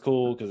beginning was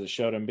cool because it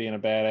showed him being a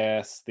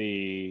badass.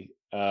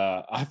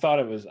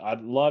 I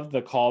loved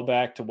the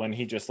callback to when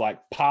he just like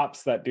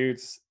pops that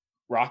dude's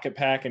rocket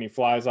pack and he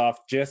flies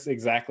off just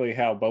exactly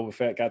how Boba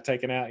Fett got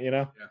taken out, you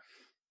know?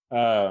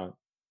 Yeah.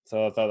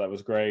 So I thought that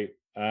was great.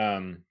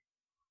 Yeah,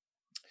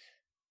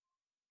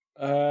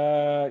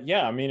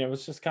 I mean, it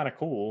was just kind of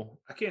cool.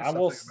 I can't stop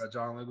thinking about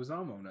John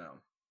Leguizamo now.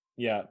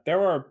 Yeah, there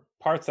were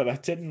parts that I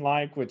didn't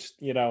like, which,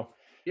 you know,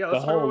 Yeah, the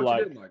let's talk about whole what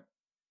you didn't like.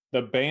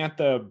 the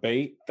bantha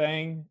bait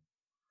thing,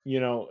 you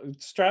know,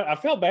 I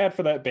felt bad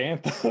for that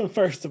bantha,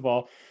 first of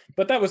all,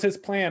 but that was his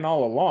plan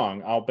all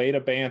along. I'll bait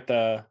a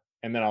bantha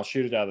and then I'll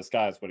shoot it out of the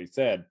sky, is what he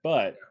said.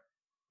 But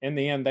in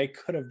the end, they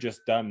could have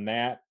just done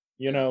that,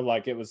 you know,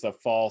 like it was a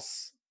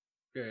false.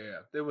 Yeah.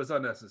 It was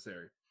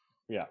unnecessary.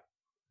 Yeah.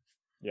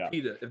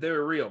 PETA, if they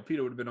were real,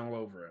 PETA would have been all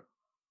over it.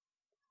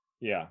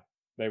 Yeah.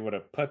 They would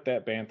have put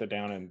that bantha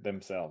down in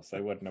themselves.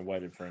 They wouldn't have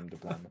waited for him to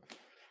blame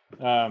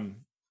it.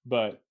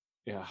 But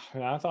yeah,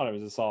 I thought it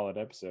was a solid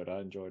episode.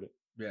 I enjoyed it.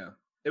 Yeah.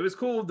 It was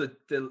cool that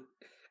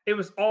it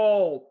was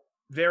all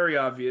very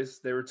obvious.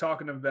 They were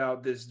talking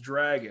about this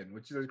dragon,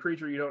 which is a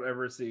creature you don't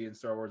ever see in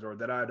Star Wars, or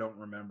that I don't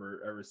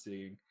remember ever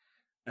seeing.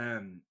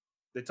 And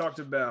they talked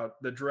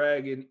about the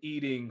dragon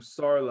eating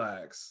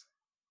Sarlacc.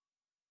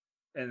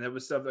 And there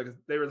was stuff like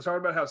they were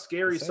talking about how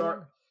scary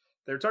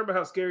they were talking about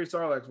how scary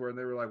Sarlacc were, and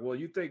they were like, "Well,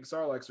 you think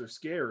Sarlacc are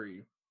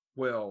scary?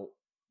 Well,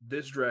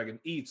 this dragon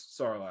eats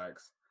Sarlacc."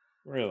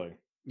 Really?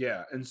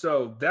 Yeah, and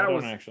so I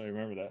don't actually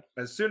remember that.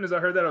 As soon as I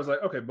heard that, I was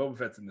like, "Okay, Boba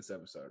Fett's in this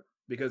episode,"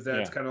 because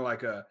that's kind of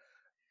like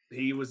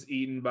he was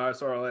eaten by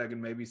Sarlacc,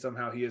 and maybe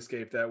somehow he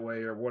escaped that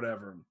way or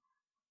whatever.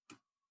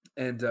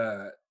 And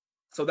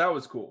so that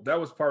was cool. That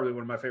was probably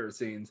one of my favorite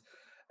scenes.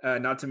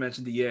 Not to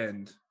mention the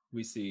end,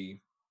 we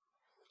see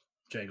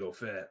Jango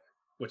Fett,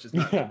 which is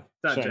not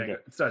Jango.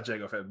 It's not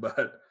Jango Fett,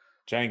 but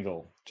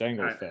Jango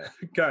Fett.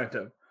 Kind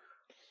of.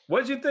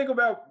 What did you think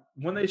about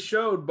when they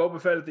showed Boba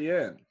Fett at the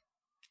end?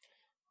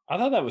 I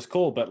thought that was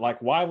cool, but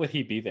like, why would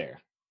he be there?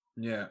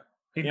 Yeah,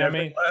 he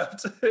never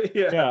left.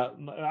 Yeah,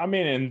 I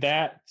mean, in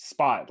that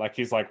spot, like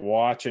he's like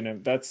watching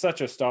him. That's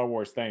such a Star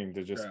Wars thing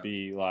to just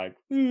be like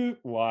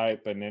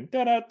wipe and then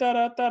da da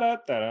da da da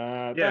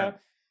da. Yeah.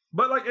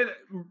 But like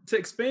to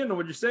expand on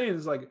what you're saying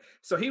is like,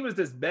 so he was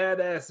this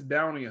badass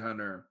bounty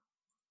hunter.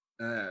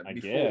 I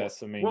before.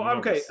 Guess. I mean, well,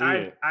 okay,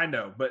 I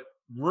know, but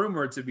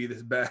rumored to be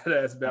this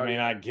badass bounty. I mean,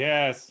 I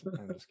guess.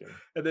 I'm just kidding.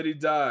 And then he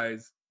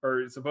dies,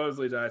 or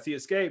supposedly dies. He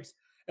escapes,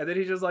 and then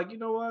he's just like, you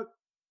know what?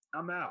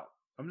 I'm out.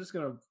 I'm just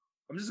gonna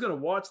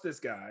watch this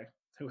guy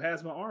who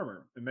has my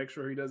armor and make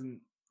sure he doesn't,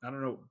 I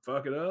don't know,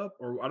 fuck it up,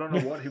 or I don't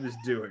know what he was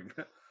doing.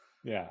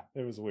 Yeah,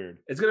 it was weird.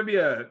 It's gonna be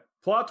a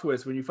plot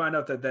twist when you find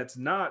out that that's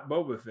not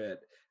Boba Fett,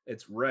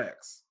 it's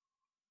Rex.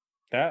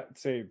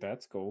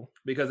 That's cool,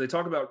 because they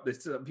talk about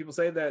this. People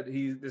say that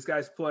this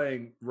guy's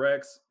playing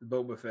Rex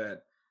Boba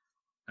Fett.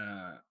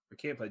 I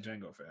can't play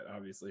Jango Fett,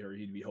 obviously, or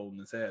he'd be holding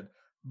his head.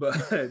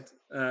 But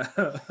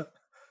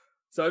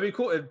so it'd be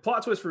cool.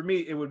 Plot twist for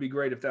me, it would be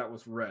great if that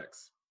was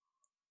Rex.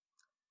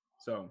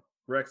 So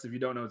Rex, if you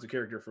don't know, it's a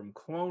character from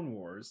Clone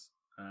Wars,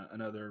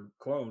 another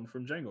clone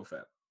from Jango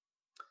Fett.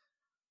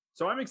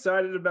 So I'm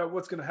excited about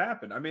what's going to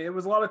happen. I mean, it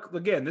was a lot of,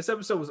 again, this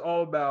episode was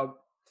all about,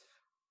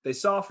 they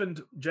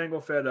softened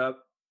Jango Fett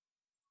up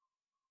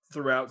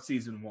throughout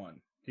season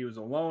 1. He was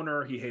a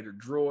loner. He hated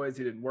droids.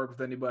 He didn't work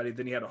with anybody.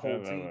 Then he had a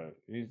whole team.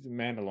 He's a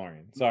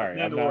Mandalorian. Sorry.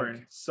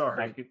 Mandalorian.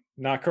 Sorry. I'm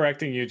not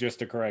correcting you just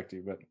to correct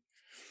you,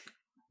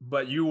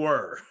 but you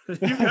were. You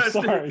guys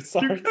sorry.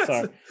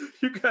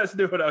 You guys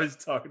knew what I was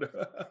talking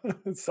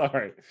about.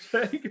 Sorry.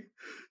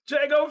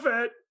 Jango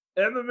Fett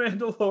and the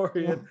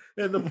Mandalorian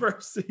in the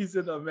first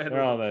season of Mandalorian.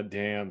 They're all the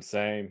damn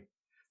same.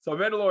 So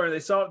Mandalorian, they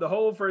saw the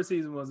whole first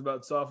season was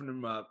about softening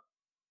him up.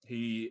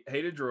 He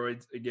hated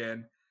droids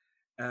again,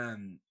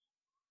 and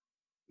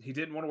he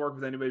didn't want to work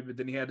with anybody. But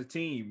then he had a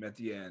team at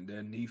the end,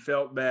 and he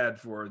felt bad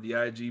for the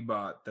IG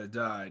bot that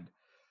died,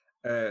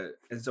 and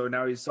so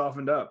now he's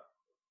softened up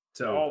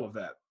to all of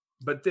that.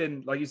 But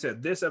then, like you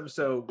said, this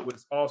episode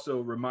was also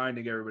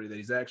reminding everybody that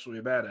he's actually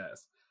a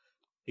badass.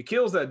 He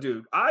kills that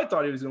dude. I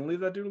thought he was going to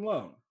leave that dude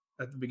alone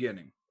at the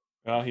beginning.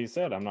 Well, he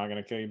said, "I'm not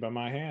going to kill you by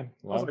my hand."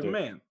 I was like,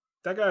 man,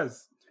 that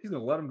guy's, he's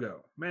going to let him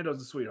go.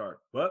 Mando's a sweetheart.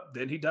 But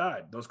then he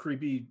died. Those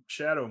creepy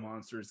shadow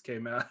monsters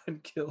came out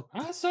and killed.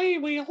 I say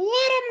we let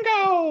him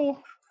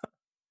go.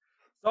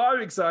 So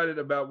I'm excited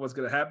about what's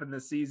going to happen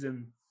this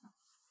season.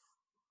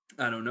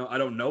 I don't know. I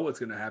don't know what's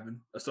going to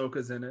happen.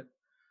 Ahsoka's in it.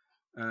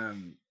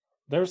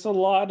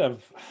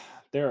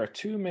 There are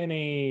too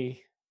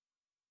many.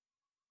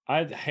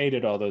 I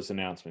hated all those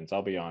announcements.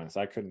 I'll be honest.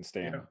 I couldn't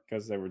stand them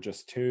because there were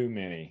just too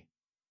many.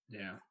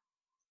 Yeah.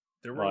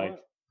 There were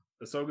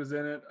Ahsoka's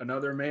in it.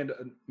 Another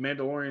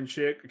Mandalorian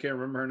chick. I can't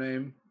remember her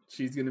name.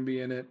 She's going to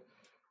be in it.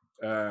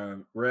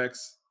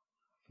 Rex,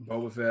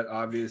 Boba Fett,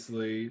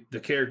 obviously. The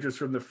characters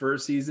from the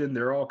first season,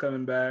 they're all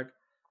coming back.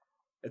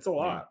 It's a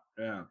lot.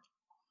 Yeah.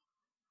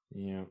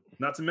 Yeah.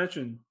 Not to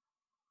mention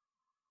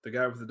the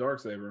guy with the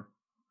Darksaber.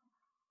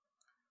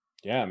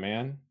 Yeah,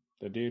 man.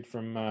 The dude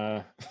from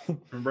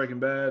Breaking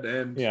Bad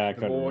and The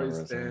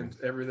Boys and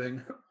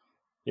everything.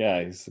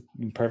 Yeah, he's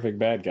a perfect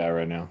bad guy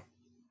right now.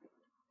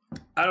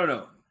 I don't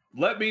know.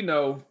 Let me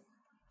know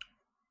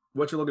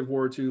what you're looking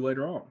forward to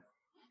later on.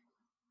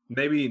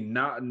 Maybe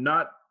not.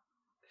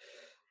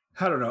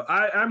 I don't know.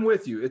 I'm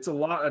with you. It's a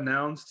lot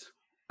announced.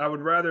 I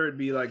would rather it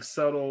be like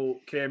subtle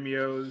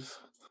cameos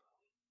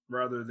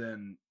rather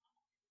than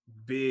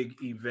big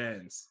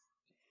events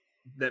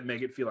that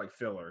make it feel like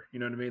filler. You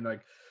know what I mean?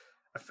 Like,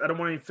 I don't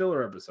want any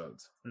filler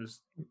episodes.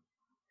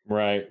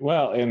 Right.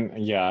 Well,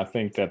 and yeah, I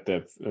think that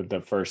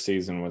the first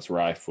season was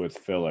rife with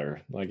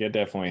filler. Like, it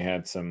definitely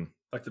had some.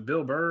 Like the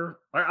Bill Burr.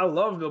 I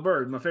love Bill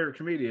Burr. He's my favorite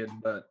comedian,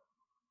 but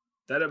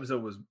that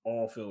episode was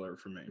all filler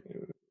for me.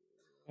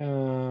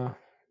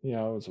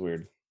 Yeah, it was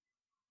weird.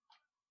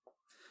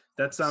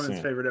 That's Simon's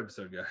favorite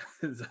episode,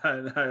 guys.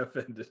 I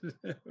offended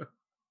him.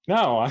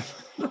 No.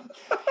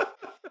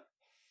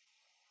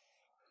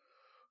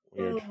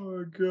 Weird. Oh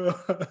my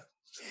god.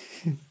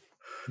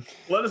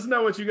 Let us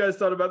know what you guys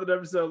thought about that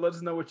episode. Let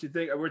us know what you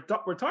think. We're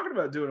talking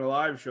about doing a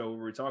live show where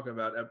we're talking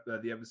about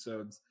the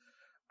episodes.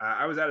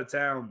 I was out of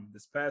town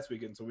this past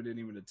weekend, so we didn't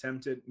even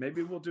attempt it.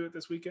 Maybe we'll do it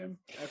this weekend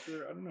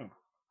after, I don't know.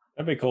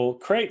 That'd be cool.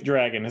 Crate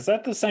Dragon, is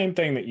that the same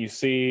thing that you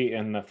see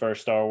in the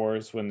first Star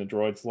Wars when the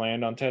droids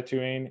land on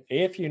Tatooine?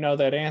 If you know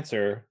that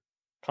answer,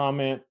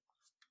 comment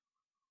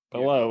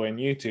below in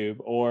YouTube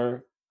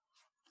or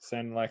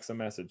send Lex a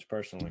message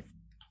personally.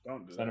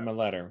 Don't do Send that. him a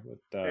letter with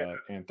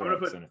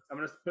anthrax in it. I'm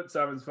going to put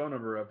Simon's phone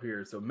number up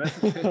here, so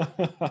message him.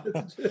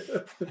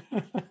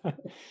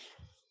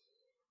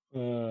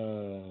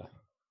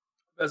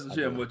 Message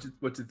him what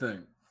you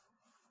think.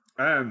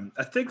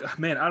 I think,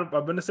 man, I'm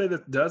going to say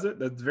that does it.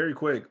 That's very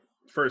quick.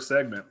 First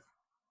segment.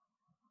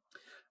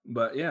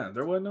 But yeah,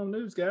 there wasn't no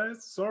news,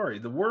 guys. Sorry.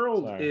 The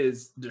world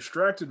is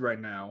distracted right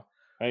now.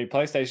 Hey,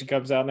 PlayStation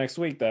comes out next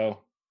week, though.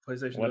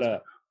 PlayStation. What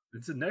up?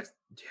 It's the next.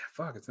 Yeah,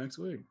 fuck. It's next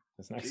week.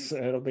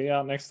 It'll be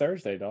out next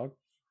Thursday, dog.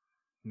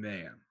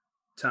 Man,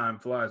 time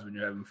flies when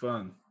you're having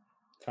fun.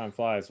 Time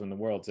flies when the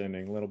world's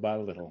ending little by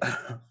little.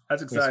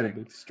 That's exciting.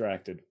 We'll be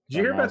distracted. Did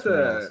you hear about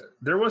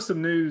there was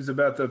some news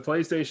about the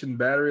PlayStation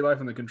battery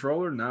life on the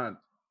controller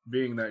not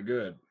being that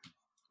good.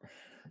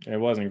 It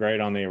wasn't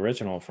great on the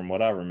original from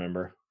what I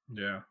remember.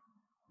 Yeah.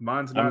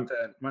 Mine's not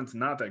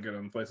that good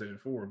on the PlayStation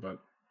 4, but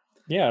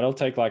yeah, it'll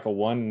take like a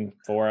 1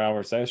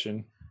 4-hour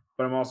session.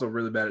 But I'm also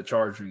really bad at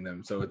charging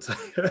them, so it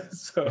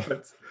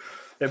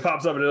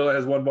pops up and it only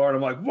has 1 bar, and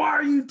I'm like, "Why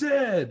are you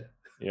dead?"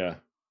 Yeah,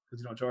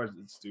 because you don't charge it.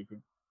 It's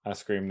stupid. I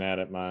scream that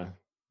at my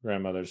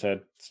grandmother's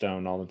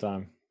headstone all the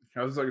time.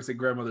 I was like to say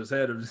grandmother's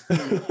head.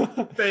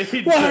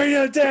 Why are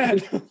you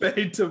dead?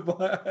 Fade to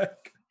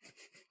black.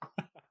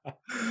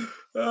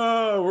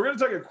 Oh, we're gonna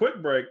take a quick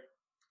break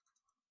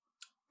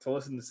to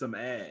listen to some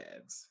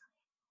ads.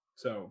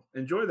 So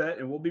enjoy that,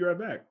 and we'll be right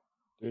back.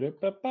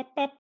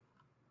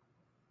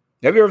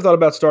 Have you ever thought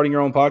about starting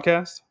your own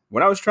podcast?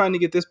 When I was trying to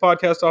get this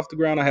podcast off the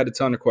ground, I had a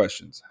ton of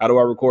questions. How do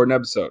I record an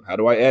episode? How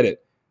do I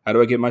edit? How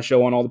do I get my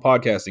show on all the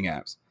podcasting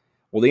apps?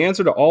 Well, the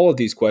answer to all of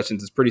these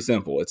questions is pretty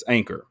simple. It's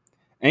Anchor.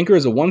 Anchor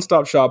is a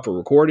one-stop shop for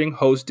recording,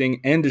 hosting,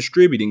 and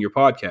distributing your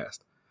podcast.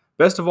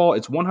 Best of all,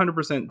 it's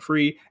 100%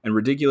 free and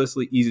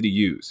ridiculously easy to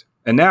use.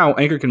 And now,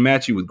 Anchor can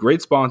match you with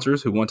great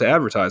sponsors who want to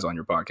advertise on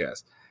your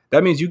podcast.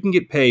 That means you can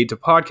get paid to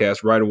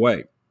podcast right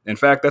away. In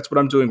fact, that's what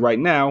I'm doing right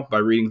now by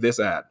reading this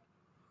ad.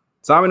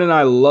 Simon and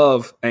I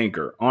love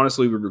Anchor.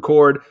 Honestly, we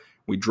record,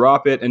 we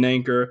drop it in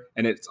Anchor,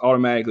 and it's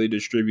automatically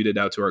distributed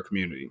out to our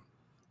community.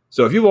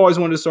 So if you've always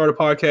wanted to start a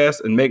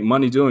podcast and make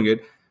money doing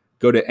it,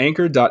 go to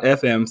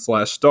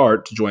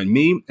anchor.fm/start to join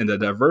me and the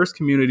diverse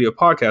community of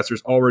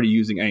podcasters already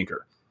using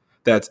Anchor.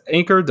 That's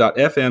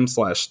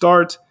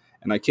anchor.fm/start,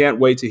 and I can't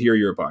wait to hear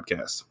your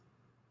podcast.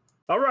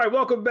 All right,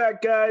 welcome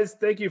back, guys.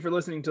 Thank you for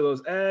listening to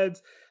those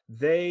ads.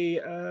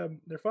 They're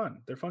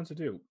fun. They're fun to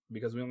do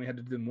because we only had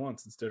to do them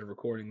once instead of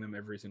recording them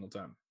every single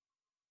time.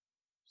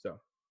 So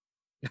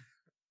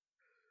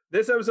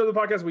this episode of the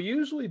podcast, we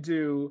usually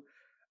do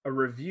a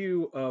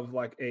review of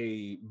like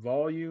a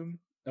volume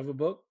of a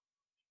book,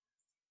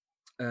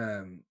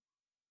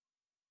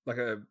 like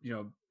a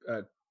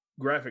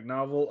graphic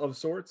novel of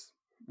sorts,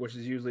 which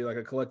is usually like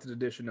a collected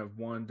edition of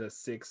 1 to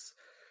 6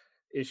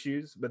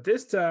 issues. But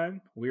this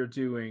time we are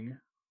doing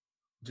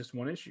just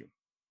 1 issue.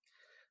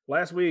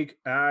 Last week,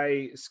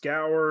 I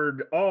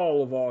scoured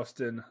all of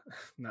Austin.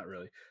 Not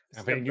really.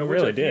 I mean, you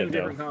really did,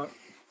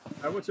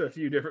 I went to a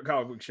few different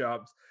comic book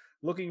shops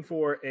looking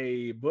for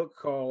a book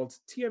called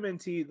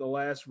TMNT, The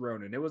Last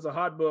Ronin. It was a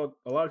hot book.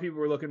 A lot of people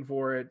were looking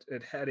for it.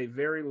 It had a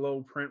very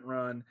low print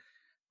run,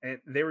 and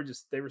they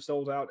were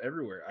sold out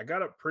everywhere. I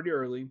got up pretty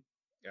early.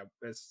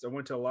 I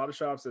went to a lot of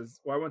shops.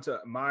 I went to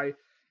my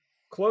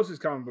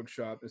closest comic book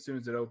shop as soon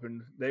as it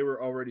opened. They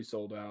were already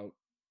sold out.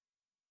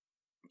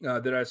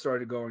 Then I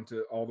started going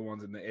to all the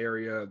ones in the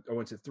area. I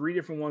went to 3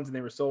 different ones and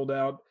they were sold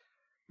out.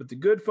 But the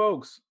good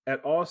folks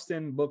at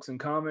Austin Books and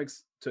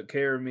Comics took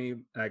care of me.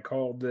 I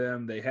called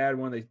them. They had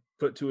one. They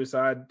put 2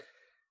 aside.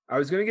 I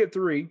was going to get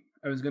 3.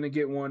 I was going to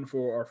get one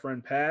for our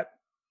friend Pat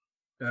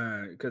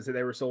because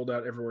they were sold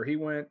out everywhere he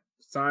went.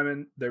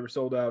 Simon, they were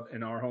sold out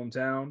in our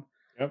hometown.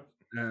 Yep.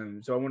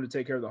 So I wanted to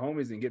take care of the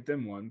homies and get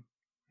them one.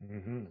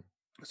 Mm-hmm.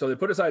 So they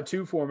put aside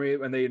 2 for me,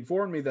 and they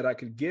informed me that I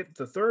could get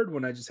the third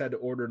one. I just had to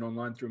order it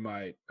online through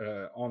my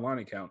online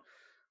account.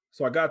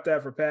 So I got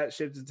that for Pat,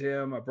 shipped it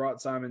to him. I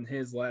brought Simon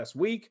his last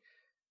week,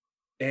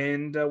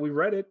 and we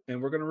read it,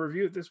 and we're going to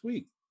review it this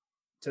week,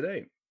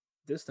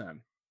 this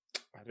time.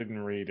 I didn't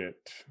read it.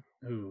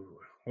 Ooh,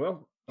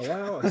 well,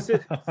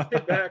 sit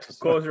back,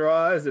 close your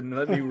eyes, and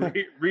let me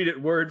read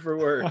it word for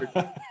word.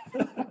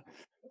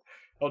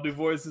 I'll do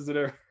voices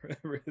and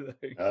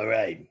everything. All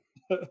right.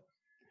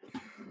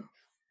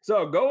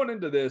 So going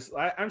into this,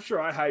 I'm sure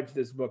I hyped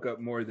this book up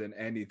more than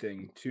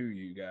anything to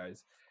you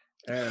guys.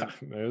 And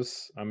It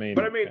was, I mean,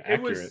 it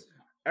accurate. was.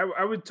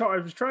 I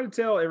was trying to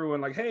tell everyone,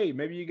 like, hey,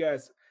 maybe you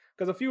guys,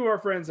 because a few of our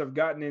friends have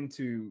gotten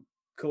into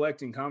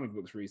collecting comic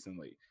books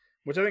recently,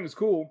 which I think is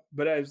cool.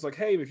 But I was like,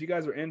 hey, if you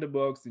guys are into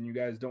books and you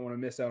guys don't want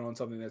to miss out on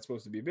something that's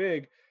supposed to be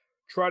big,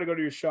 try to go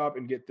to your shop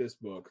and get this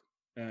book.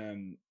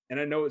 And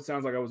I know it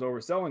sounds like I was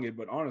overselling it,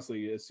 but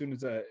honestly, as soon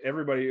as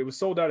it was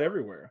sold out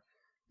everywhere.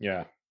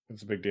 Yeah,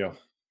 it's a big deal.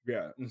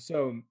 Yeah. And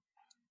so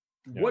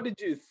what did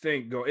you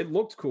think? It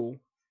looked cool.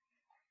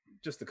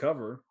 Just the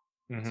cover.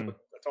 Mhm. So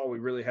that's all we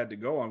really had to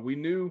go on. We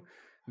knew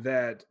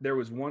that there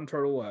was one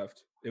turtle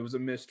left. It was a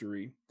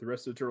mystery. The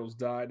rest of the turtles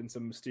died in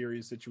some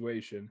mysterious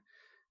situation.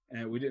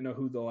 And we didn't know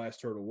who the last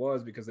turtle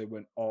was because they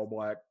went all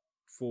black,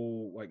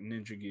 full like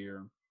ninja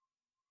gear.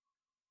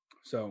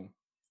 So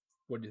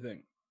what do you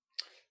think?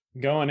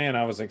 Going in,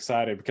 I was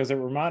excited because it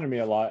reminded me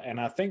a lot. And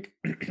I think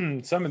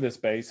some of this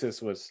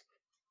basis was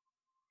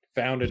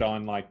founded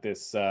on like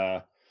this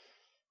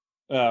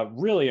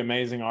really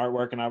amazing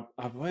artwork. And I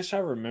wish I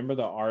remember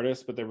the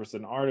artist, but there was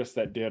an artist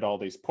that did all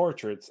these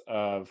portraits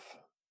of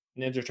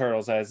Ninja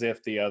Turtles as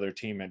if the other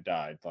team had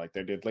died. Like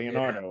they did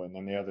Leonardo and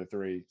then the other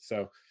 3.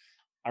 So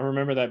I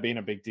remember that being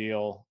a big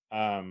deal.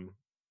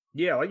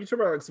 Yeah, like you talk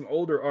about like some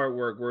older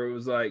artwork where it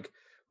was like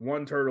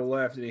one turtle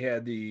left and he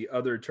had the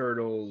other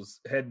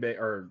turtle's headband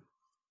or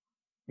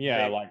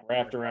like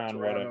wrapped around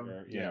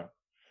whatever.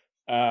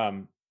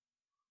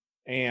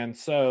 And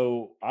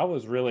so I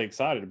was really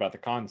excited about the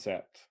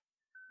concept.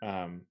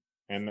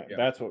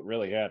 That's what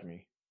really had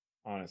me,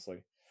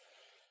 honestly.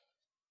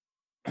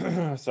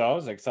 So I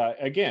was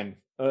excited again.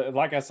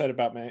 Like I said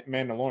about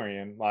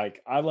Mandalorian,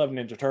 like I love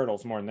Ninja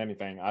Turtles more than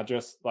anything.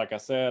 Like I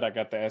said, I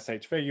got the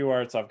SH figure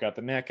arts, I've got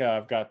the NECA,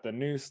 I've got the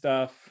new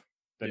stuff,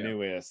 the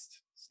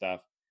newest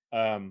stuff.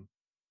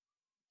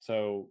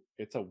 So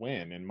it's a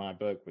win in my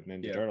book with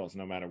Ninja Turtles,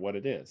 no matter what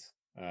it is.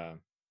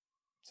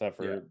 Except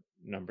for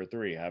number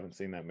 3. I haven't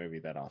seen that movie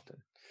that often.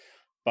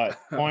 But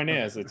point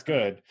is, it's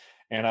good.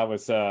 And I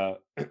was I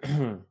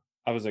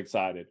was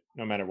excited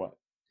no matter what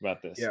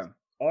about this. Yeah.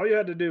 All you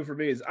had to do for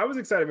me is I was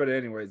excited about it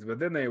anyways, but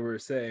then they were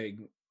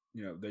saying,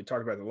 they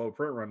talked about the low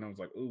print run, and I was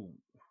like, ooh,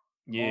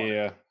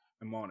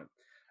 I'm on it.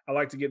 I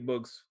like to get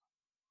books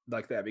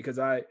like that because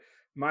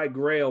my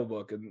Grail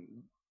book, and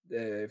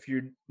if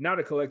you're not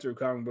a collector of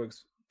comic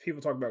books,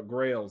 people talk about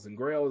Grails, and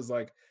Grail is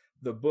like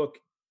the book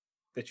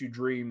that you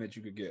dream that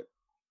you could get.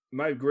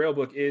 My Grail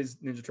book is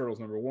Ninja Turtles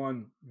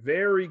 #1,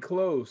 very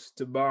close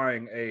to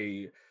buying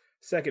a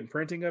second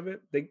printing of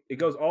it. It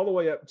goes all the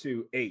way up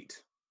to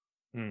 8.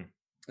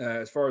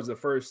 As far as the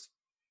first,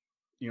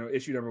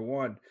 issue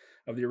 #1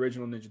 of the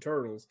original Ninja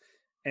Turtles,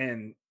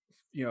 and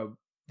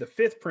the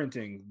 5th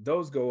printing,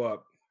 those go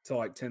up to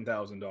like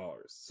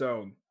 $10,000.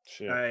 So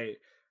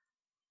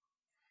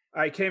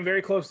I came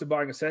very close to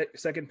buying a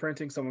second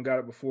printing. Someone got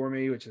it before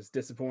me, which is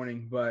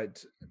disappointing.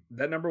 But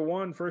that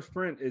 #1 first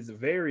print is a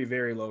very,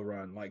 very low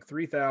run, like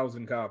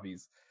 3,000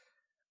 copies.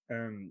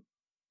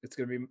 It's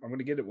gonna be. I'm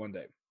gonna get it one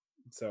day.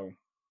 So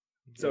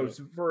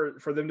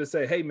for them to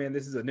say, "Hey, man,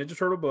 this is a Ninja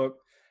Turtle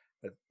book,"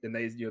 and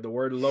they the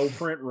word low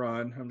print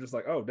run, I'm just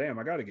like, "Oh, damn,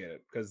 I got to get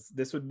it," because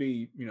this would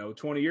be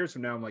 20 years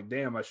from now. I'm like,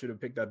 "Damn, I should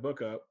have picked that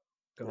book up."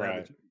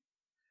 Right.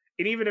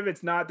 And even if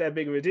it's not that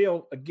big of a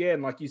deal,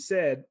 again, like you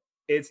said,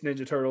 it's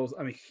Ninja Turtles.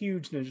 I'm a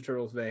huge Ninja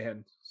Turtles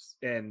fan,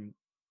 and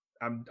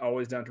I'm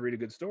always down to read a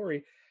good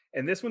story.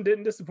 And this one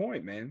didn't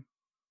disappoint, man.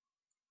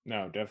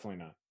 No, definitely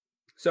not.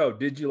 So,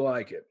 did you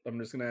like it? I'm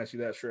just going to ask you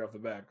that straight off the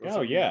bat.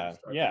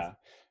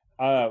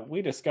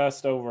 We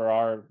discussed over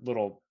our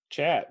little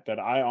chat that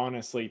I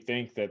honestly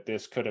think that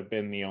this could have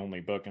been the only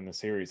book in the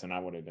series, and I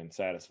would have been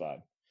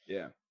satisfied.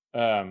 Yeah.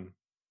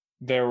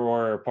 There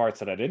were parts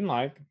that I didn't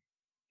like.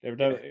 There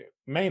was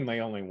mainly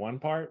only one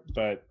part,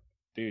 but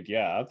dude,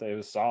 it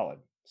was solid,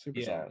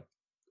 super solid.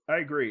 I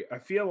agree. I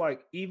feel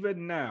like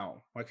even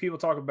now, like people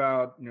talk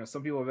about,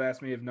 some people have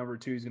asked me if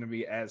 #2 is going to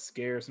be as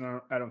scarce, and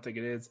I don't think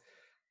it is,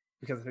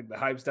 because I think the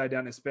hype's died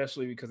down,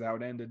 especially because of how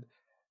it ended.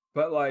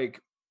 But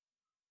like,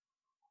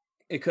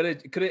 it could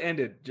have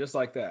ended just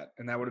like that,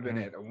 and that would have been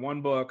it.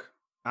 One book.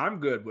 I'm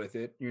good with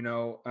it.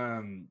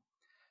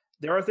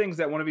 There are things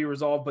that want to be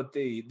resolved, but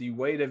the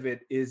weight of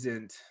it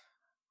isn't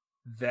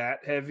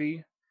that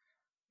heavy.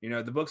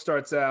 The book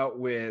starts out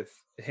with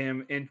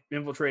him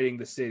infiltrating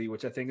the city,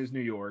 which I think is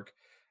New York.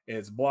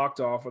 It's blocked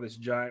off with this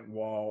giant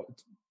wall.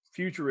 It's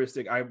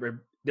futuristic.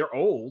 They're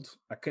old.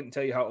 I couldn't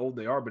tell you how old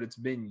they are, but it's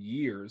been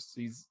years.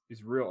 He's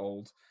real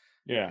old.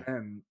 Yeah.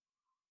 And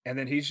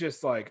then he's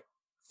just like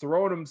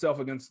throwing himself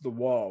against the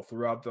wall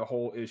throughout the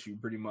whole issue,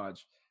 pretty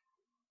much.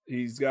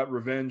 He's got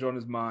revenge on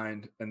his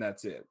mind, and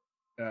that's it.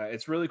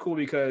 It's really cool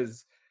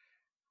because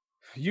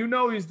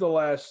he's the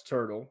last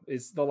turtle.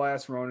 It's the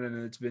last Ronin,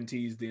 and it's been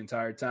teased the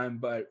entire time.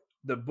 But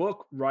the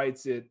book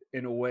writes it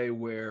in a way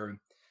where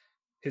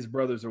his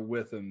brothers are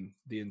with him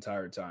the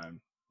entire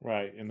time.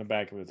 Right, in the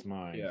back of his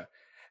mind. Yeah.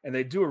 And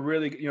they do a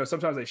really,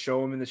 sometimes they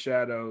show him in the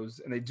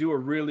shadows, and they do a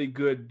really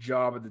good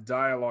job of the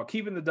dialogue,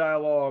 keeping the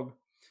dialogue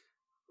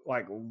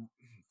like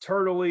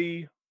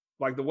turtley,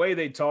 like the way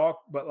they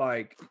talk, but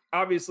like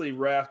obviously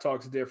Raph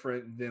talks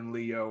different than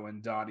Leo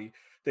and Donnie.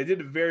 They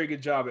did a very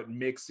good job at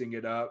mixing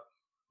it up.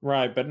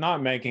 Right, but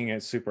not making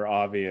it super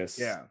obvious.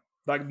 Yeah.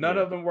 Like none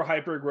of them were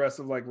hyper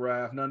aggressive like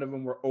Raph. None of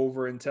them were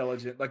over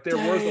intelligent. Like there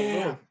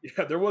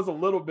was a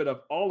little bit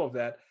of all of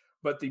that,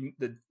 but the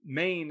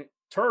main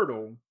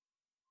turtle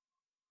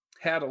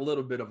had a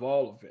little bit of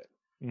all of it,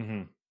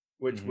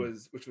 which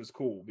was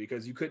cool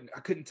because I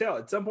couldn't tell.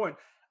 At some point,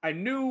 I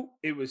knew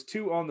it was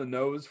too on the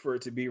nose for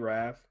it to be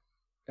Raph.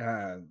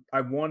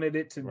 I wanted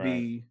it to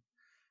be,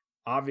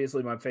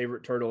 obviously my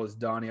favorite turtle is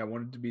Donnie. I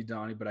wanted it to be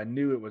Donnie, but I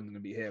knew it wasn't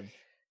going to be him.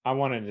 I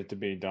wanted it to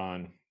be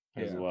Don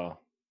as well.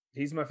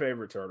 He's my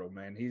favorite turtle,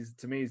 man.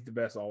 To me, he's the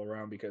best all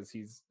around because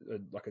he's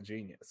like a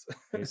genius.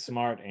 He's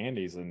smart and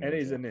he's a ninja. And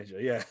he's a ninja,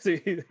 yeah.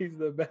 He's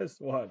the best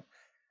one.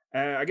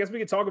 I guess we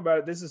could talk about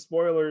it. This is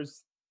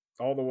spoilers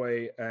all the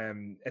way.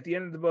 At the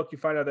end of the book, you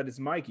find out that it's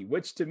Mikey,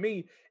 which to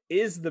me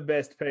is the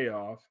best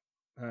payoff.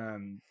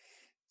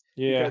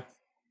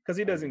 Because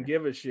he doesn't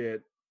give a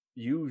shit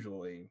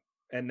usually,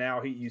 and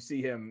now you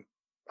see him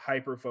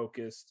hyper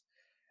focused,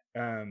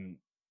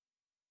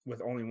 with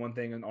only one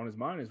thing on his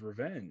mind is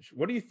revenge.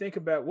 What do you think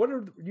about?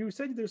 You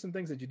said there's some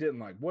things that you didn't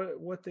like.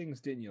 What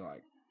things didn't you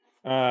like?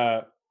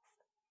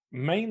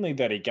 Mainly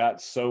that he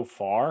got so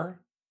far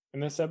in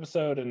this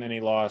episode, and then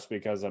he lost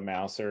because a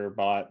Mouser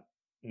bot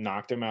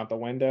knocked him out the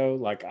window.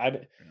 Like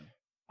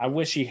I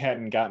wish he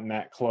hadn't gotten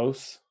that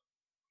close.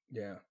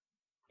 Yeah,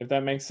 if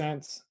that makes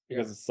sense,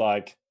 because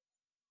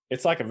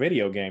it's like a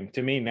video game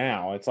to me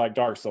now. It's like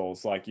Dark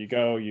Souls. Like you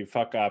go, you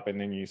fuck up, and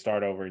then you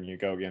start over and you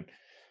go again.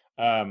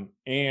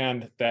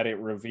 And that it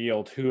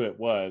revealed who it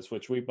was,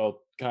 which we both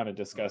kind of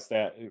discussed.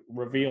 That it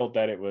revealed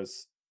that it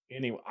was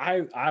anyway.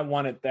 I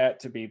wanted that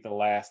to be the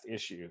last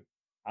issue.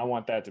 I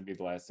want that to be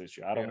the last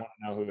issue. I don't want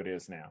to know who it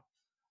is now.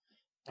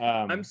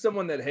 I'm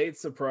someone that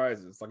hates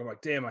surprises. Like I'm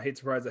like, damn, I hate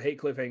surprises. I hate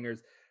cliffhangers.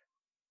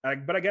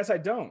 But I guess I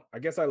don't. I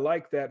guess I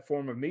like that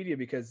form of media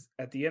because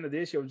at the end of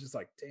the issue, I was just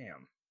like,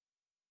 damn.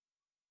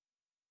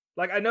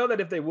 Like I know that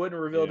if they wouldn't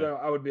reveal it,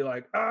 I would be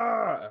like,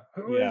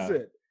 who is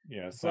it?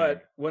 Yeah.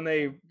 But when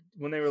they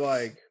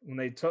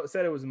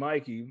said it was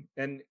Mikey,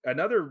 and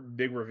another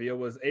big reveal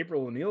was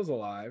April O'Neil's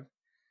alive.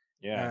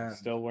 Yeah,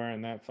 still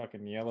wearing that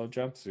fucking yellow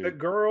jumpsuit. The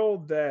girl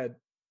that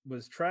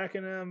was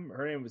tracking him,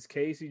 her name was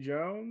Casey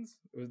Jones.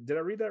 Did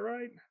I read that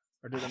right?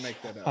 Or did I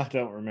make that up? I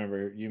don't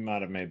remember. You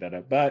might have made that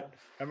up. But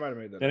I might have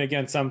made that then up.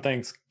 Again, some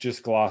things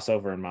just gloss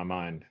over in my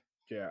mind.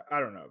 Yeah, I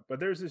don't know. But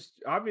there's this,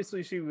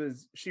 obviously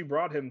she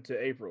brought him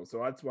to April.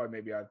 So that's why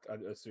maybe I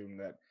assumed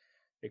that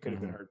it could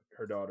have been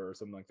her daughter or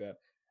something like that.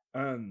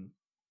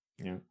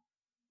 Yeah.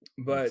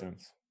 But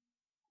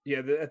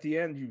at the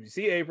end you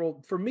see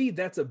April. For me,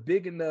 that's a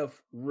big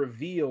enough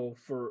reveal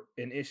for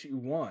an issue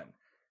 1.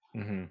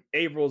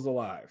 April's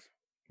alive.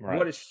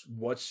 Right.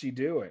 What's she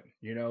doing?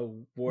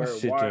 Why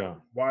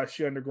is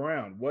she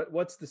underground?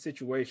 What's the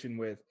situation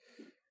with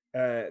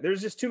there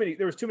was too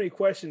many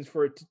questions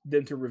for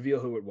them to reveal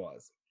who it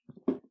was.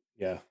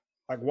 Yeah.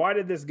 Like why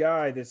did this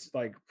guy, this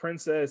like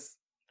princess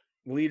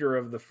leader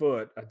of the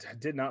Foot, I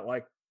did not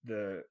like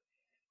the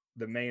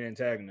main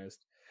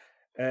antagonist.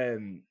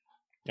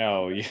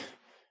 Oh yeah.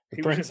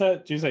 Princess?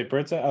 Did you say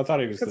princess? I thought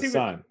he was the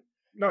son.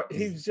 No,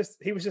 he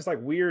was just like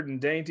weird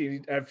and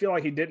dainty. I feel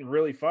like he didn't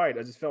really fight.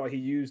 I just felt like he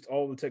used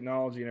all the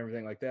technology and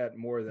everything like that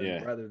more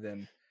than rather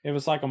than. It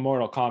was like a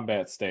Mortal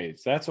Kombat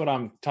stage. That's what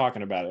I'm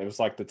talking about. It was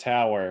like the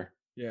tower.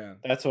 Yeah,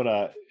 that's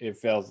what it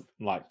feels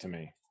like to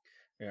me.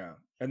 Yeah,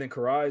 and then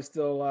Karai's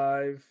still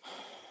alive.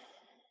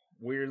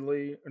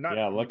 Weirdly, or not.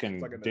 Yeah,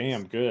 looking like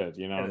damn good.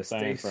 You know what I'm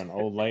saying, for an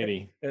old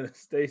lady. And a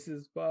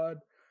stasis pod.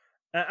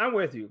 I'm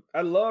with you.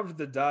 I loved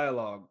the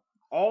dialogue.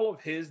 All of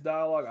his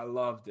dialogue, I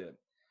loved it.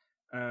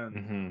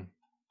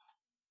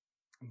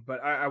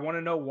 But I want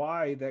to know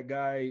why that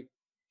guy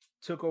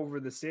took over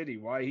the city.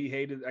 Why he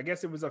hated. I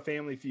guess it was a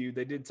family feud.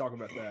 They did talk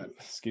about that.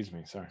 Excuse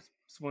me. Sorry.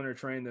 Splinter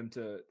trained them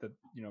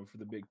for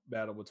the big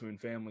battle between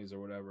families or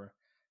whatever.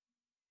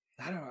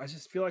 I don't know. I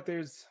just feel like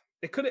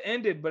it could have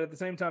ended, but at the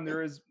same time,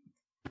 there is,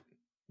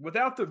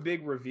 without the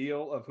big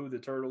reveal of who the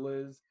turtle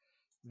is,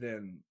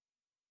 then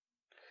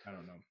I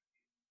don't know.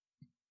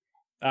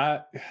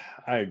 I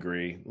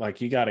agree. Like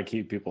you got to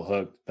keep people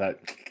hooked. But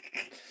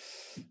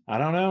I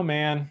don't know,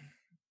 man.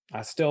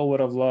 I still would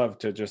have loved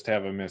to just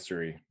have a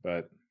mystery,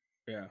 but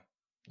yeah,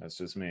 that's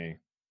just me.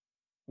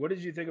 What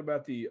did you think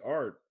about the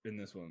art in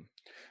this one?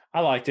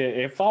 I liked it.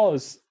 It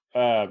follows.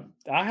 I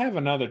have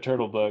another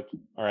turtle book,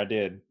 or I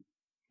did,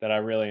 that I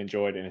really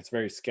enjoyed, and it's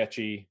very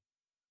sketchy.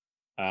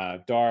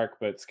 dark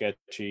but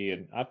sketchy,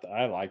 and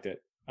I liked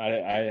it. I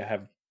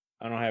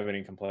don't have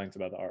any complaints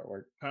about the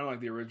artwork. Kind of like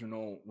the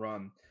original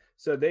run.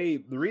 So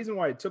the reason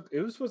why it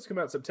was supposed to come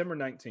out September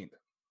 19th.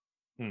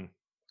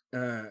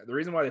 The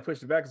reason why they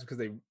pushed it back is because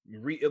they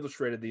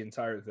re-illustrated the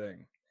entire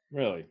thing.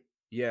 Really?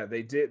 Yeah,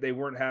 they did. They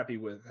weren't happy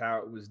with how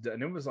it was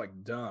done. It was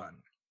like done,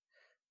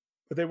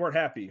 but they weren't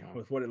happy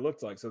with what it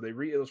looked like. So they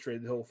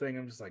re-illustrated the whole thing.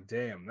 I'm just like,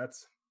 damn,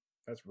 that's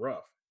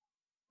rough.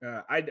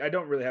 I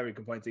don't really have any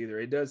complaints either.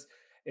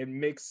 It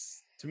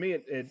makes, to me,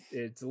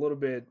 it's a little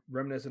bit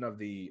reminiscent of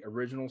the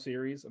original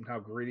series and how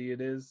gritty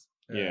it is.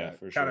 Yeah,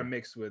 for sure. Kind of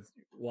mixed with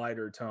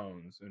lighter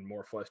tones and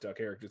more fleshed out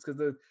characters, because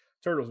the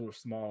turtles were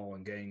small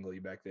and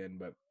gangly back then,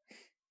 but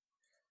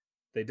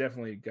they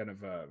definitely kind of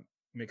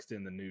mixed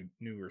in the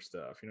newer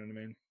stuff. You know what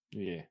I mean?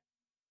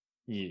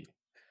 Yeah.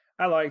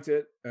 I liked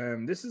it.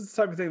 This is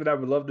the type of thing that I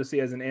would love to see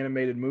as an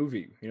animated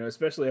movie,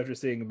 especially after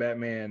seeing a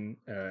Batman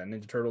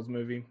Ninja Turtles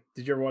movie.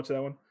 Did you ever watch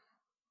that one?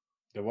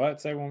 The what?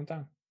 Say it one more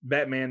time.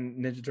 Batman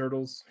Ninja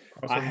Turtles.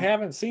 I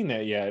haven't seen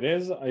that yet.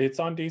 It's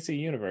on DC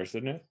Universe,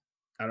 isn't it?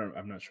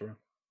 I'm not sure.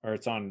 Or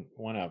it's on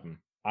one of them.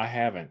 I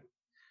haven't.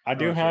 I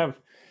do have.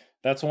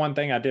 That's one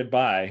thing I did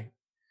buy.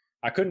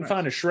 I couldn't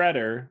find a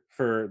shredder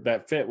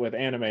that fit with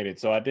animated,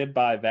 so I did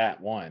buy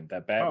that one,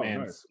 that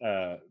Batman's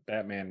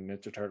Batman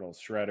Ninja Turtles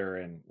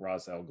shredder and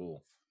Ra's al Ghul.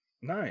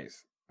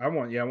 Nice. I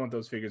want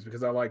those figures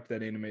because I like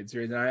that animated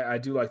series, and I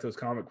do like those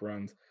comic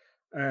runs.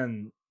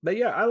 But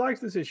yeah, I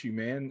like this issue,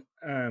 man.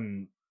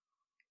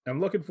 I'm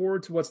looking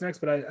forward to what's next,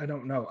 but I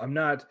don't know. I'm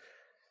not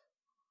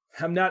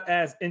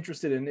as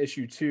interested in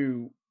issue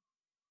 2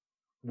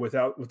 with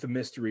the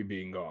mystery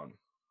being gone.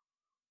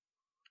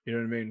 You know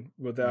what I mean?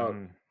 Without.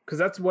 Because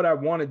that's what I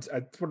wanted.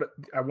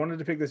 I wanted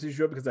to pick this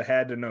issue up because I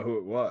had to know who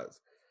it was,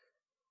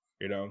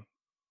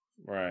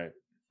 Right.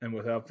 And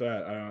without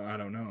that, I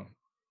don't know.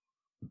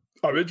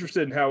 I'm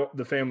interested in how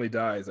the family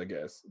dies. I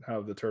guess how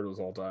the turtles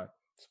all die.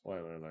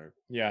 Spoiler alert.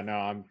 Yeah, no,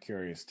 I'm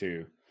curious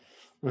too.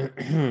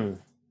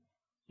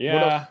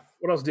 Yeah.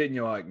 What else didn't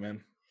you like,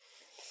 man?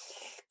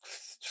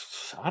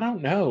 I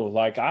don't know.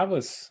 Like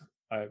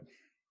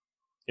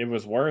it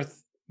was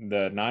worth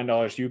the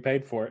 $9 you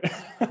paid for it.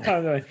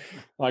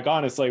 Like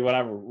honestly, when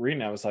I was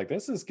reading it, I was like,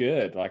 this is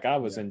good. Like I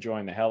was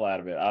enjoying the hell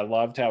out of it. I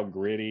loved how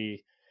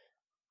gritty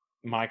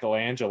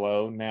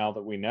Michelangelo, now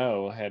that we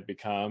know, had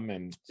become,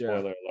 and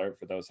spoiler alert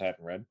for those who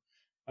hadn't read.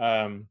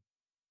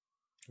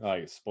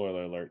 Like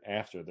spoiler alert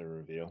after the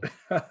reveal.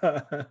 That's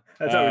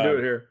how we do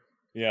it here.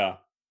 Yeah.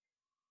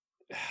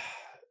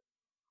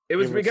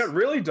 It got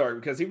really dark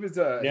because he was he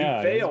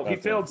failed. He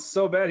failed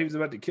so bad he was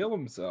about to kill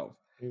himself.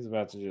 He was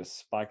about to just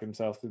spike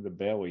himself through the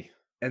belly.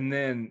 And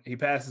then he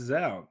passes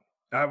out.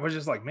 I was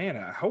just like,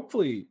 man,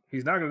 hopefully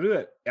he's not going to do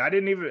that. I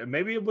didn't even,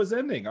 maybe it was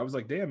ending. I was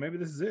like, damn, maybe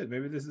this is it.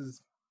 Maybe this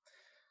is,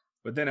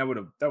 but then that would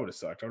have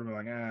sucked. I would have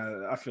been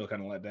like, I feel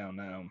kind of let down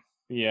now.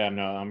 Yeah,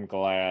 no, I'm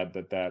glad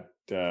that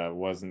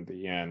wasn't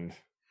the end.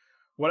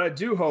 What I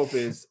do hope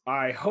is,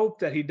 I hope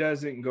that he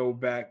doesn't go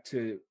back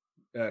to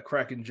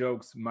cracking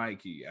jokes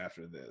Mikey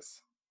after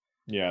this.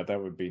 Yeah,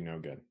 that would be no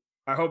good.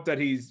 I hope that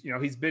he's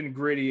been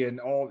gritty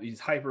and he's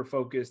hyper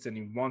focused and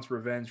he wants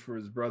revenge for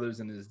his brothers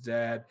and his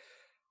dad.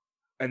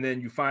 And then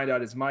you find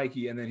out it's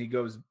Mikey, and then he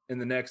goes in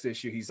the next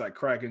issue, he's like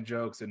cracking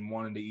jokes and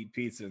wanting to eat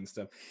pizza and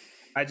stuff.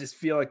 I just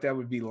feel like that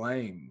would be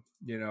lame,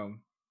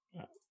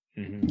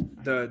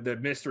 Mm-hmm. The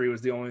mystery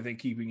was the only thing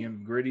keeping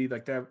him gritty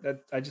like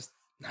that.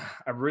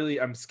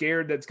 I'm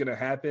scared that's going to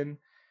happen.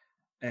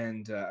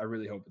 And I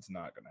really hope it's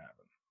not going to happen.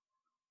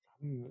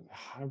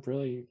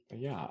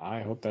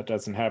 I hope that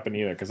doesn't happen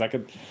either, because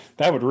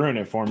that would ruin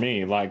it for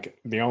me. Like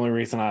the only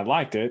reason I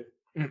liked it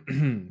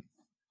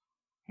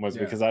was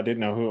because I didn't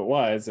know who it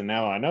was, and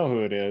now I know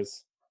who it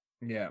is.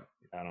 Yeah,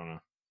 I don't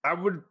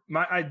know.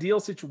 My ideal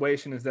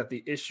situation is that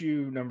the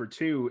issue number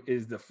 2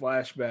 is the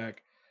flashback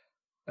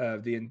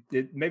of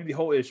maybe the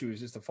whole issue is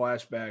just a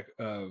flashback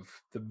of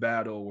the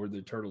battle where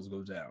the turtles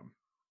go down.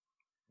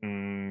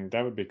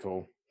 That would be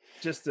cool.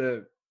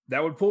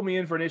 That would pull me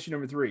in for an issue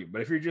number 3.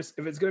 But if it's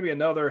going to be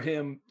another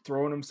him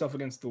throwing himself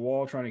against the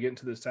wall trying to get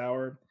into this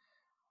tower,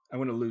 I'm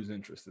going to lose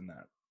interest in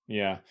that.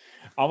 Yeah,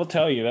 I will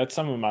tell you that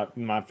some of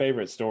my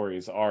favorite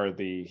stories are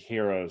the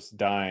heroes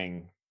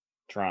dying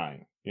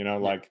trying.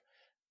 Like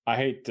I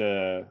hate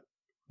to,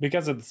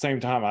 because at the same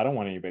time I don't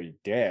want anybody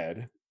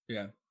dead.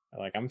 Yeah,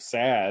 like I'm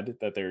sad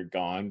that they're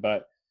gone,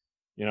 but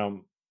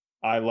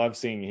I love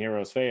seeing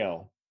heroes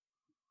fail.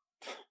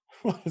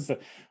 What is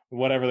it?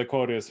 Whatever the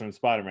quote is from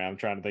Spider-Man, I'm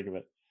trying to think of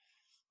it.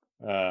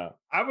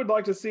 I would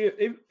like to see it.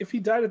 If he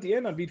died at the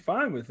end, I'd be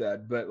fine with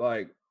that. But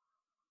like,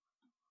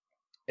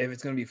 if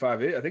it's going to be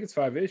 5, I think it's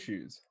 5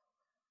 issues.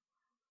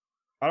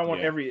 I don't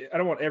want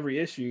every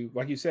issue,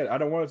 like you said. I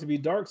don't want it to be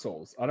Dark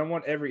Souls. I don't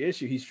want every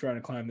issue he's trying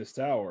to climb this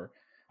tower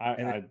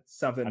and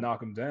something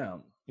knock him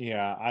down.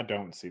 Yeah, I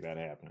don't see that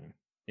happening.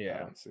 Yeah, I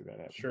don't see that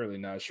happening. Surely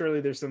not. Surely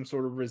there's some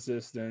sort of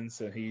resistance,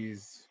 and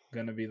he's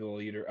going to be the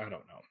leader. I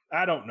don't know.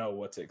 I don't know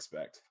what to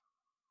expect.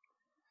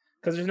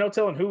 Because there's no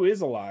telling who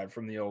is alive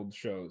from the old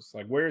shows.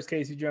 Like, where's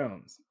Casey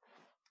Jones?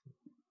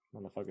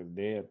 Motherfucker's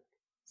dead.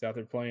 He's out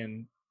there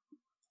playing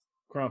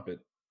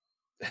crumpet.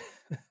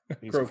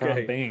 He's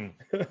Croquet. crumping.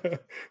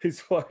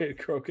 He's playing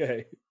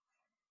croquet.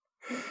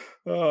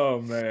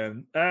 Oh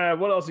man.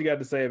 What else you got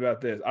to say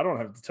about this? I don't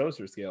have the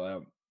toaster scale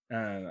out.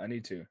 I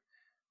need to.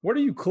 What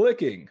are you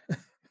clicking?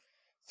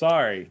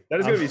 Sorry.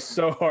 That is going to be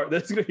so hard.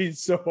 That's going to be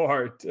so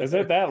hard. Is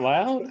it that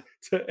loud?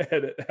 To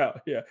edit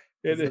out? Yeah,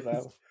 it is.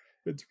 That...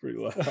 It's pretty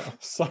loud.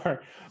 Sorry.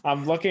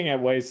 I'm looking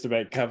at ways to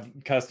make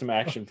custom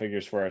action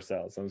figures for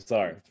ourselves. I'm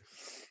sorry.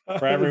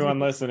 For everyone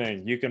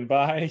listening, you can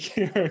buy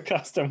your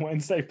custom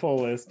Wednesday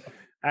pull list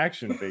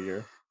action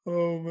figure.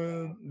 Oh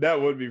man, that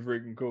would be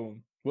freaking cool.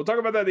 We'll talk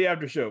about that in the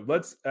after show.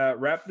 Let's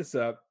wrap this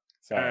up.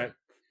 Sorry.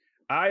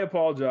 I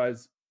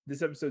apologize.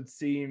 This episode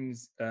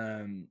seems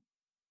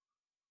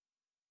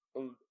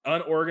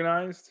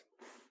unorganized,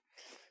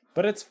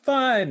 but it's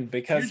fun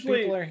because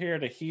usually, people are here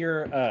to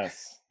hear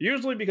us.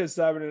 Usually because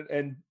Simon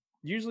and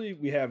usually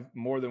we have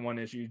more than one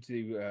issue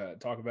to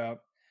talk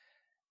about,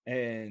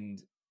 and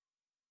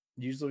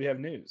usually we have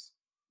news.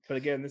 But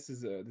again, this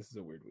is a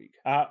weird week.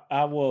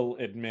 I will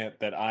admit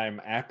that I'm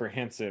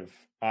apprehensive.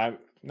 I'm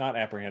not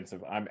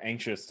apprehensive. I'm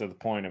anxious to the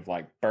point of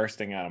like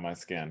bursting out of my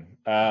skin.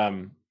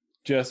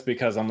 Just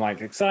because I'm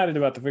like excited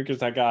about the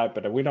figures I got,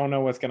 but we don't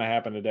know what's going to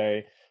happen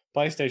today.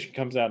 PlayStation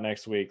comes out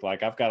next week.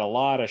 Like I've got a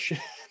lot of shit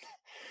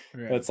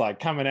that's like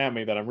coming at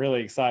me that I'm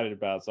really excited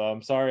about. So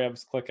I'm sorry I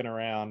was clicking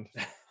around.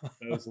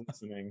 Those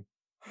listening.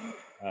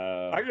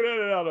 I could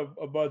edit out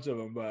a bunch of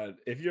them, but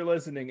if you're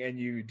listening and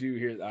you do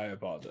hear, I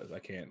apologize. I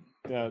can't.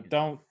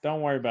 Don't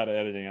worry about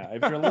editing.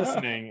 If you're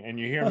listening and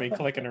you hear me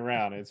clicking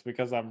around, it's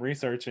because I'm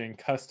researching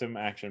custom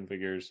action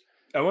figures.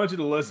 I want you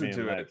to listen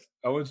to it.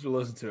 I want you to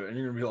listen to it, and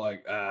you're gonna be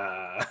like,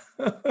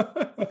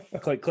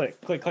 click,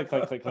 click, click, click,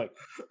 click, click, click.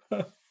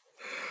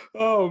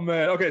 Oh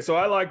man. Okay, so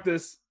I like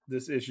this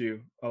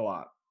issue a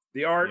lot.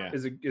 The art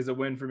is a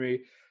win for me.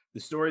 The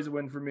story is a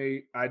win for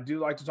me. I do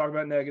like to talk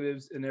about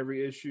negatives in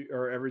every issue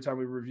or every time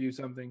we review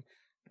something.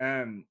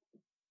 And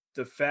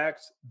the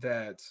fact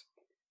that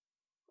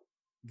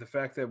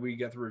we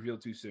got the reveal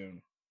too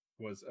soon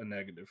was a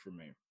negative for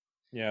me.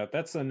 Yeah,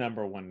 that's the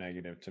number one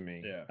negative to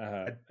me. Yeah,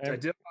 I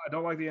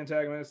don't like the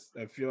antagonist.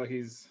 I feel like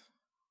he's.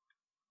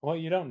 Well,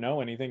 you don't know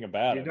anything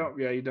about him.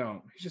 You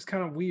don't. He's just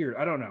kind of weird.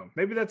 I don't know.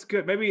 Maybe that's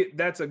good. Maybe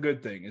that's a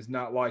good thing. Is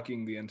not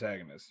liking the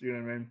antagonist. You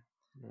know what I mean?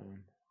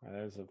 That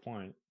is a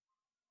point.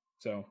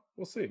 So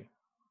we'll see.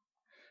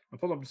 I'm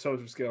pulling up the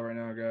toaster scale right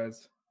now,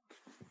 guys.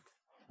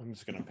 I'm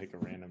just gonna pick a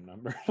random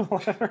number.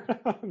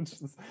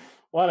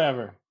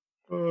 Whatever.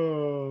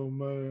 Oh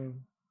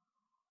man.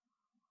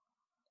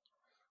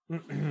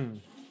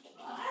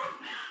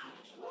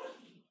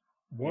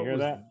 What hear was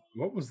that?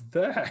 What was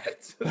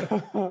that?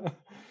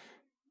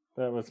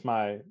 That was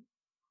my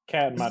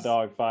cat and my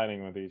dog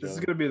fighting with each other. This is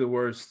gonna be the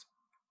worst.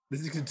 This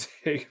is gonna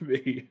take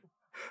me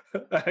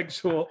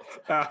actual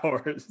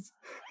hours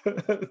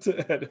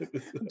to edit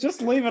this.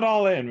 Just leave it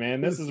all in,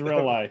 man. This is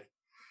real life.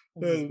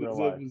 This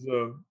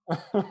episode.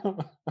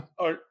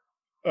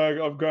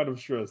 I'm kind of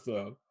stressed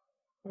out.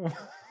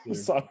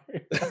 Sorry.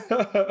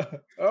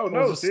 Oh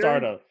no!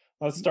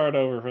 Let's start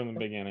over from the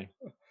beginning.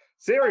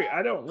 Siri,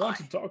 I don't want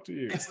to talk to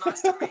you. It's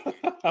nice to meet you.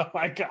 Oh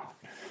my god.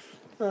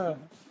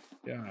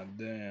 God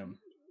damn.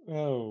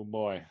 Oh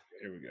boy.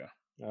 Here we go.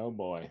 Oh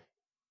boy.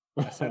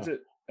 I sent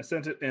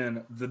it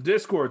in the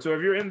Discord. So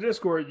if you're in the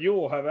Discord, you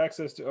will have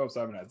access to. Oh,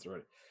 Simon has it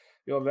already.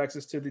 You'll have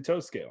access to the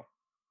toast scale.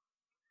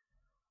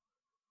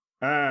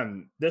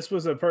 This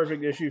was a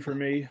perfect issue for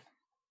me.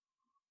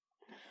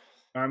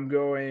 I'm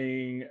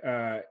going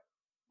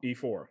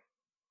E4.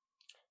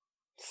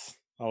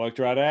 I looked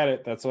right at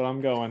it. That's what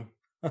I'm going.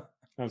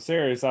 I'm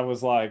serious. I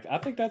was like, I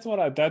think that's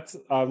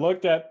I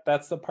looked at.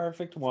 That's the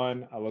perfect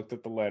one. I looked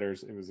at the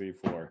letters. It was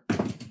E4.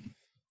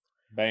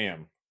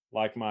 Bam.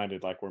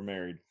 Like-minded, like we're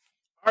married.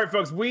 All right,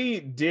 folks, we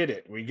did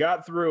it. We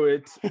got through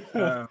it.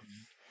 I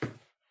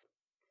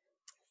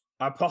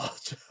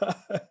apologize.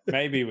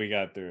 Maybe we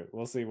got through it.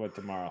 We'll see what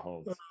tomorrow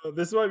holds.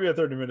 This might be a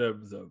 30-minute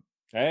episode.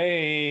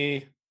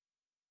 Hey,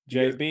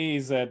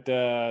 JB's at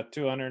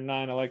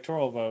 209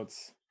 electoral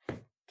votes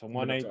to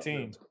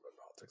 118.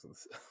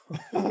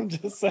 I'm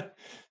just saying.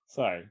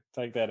 Sorry,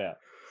 take that out.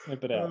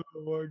 Snip it out.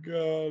 Oh my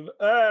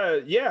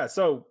god. Yeah.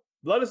 So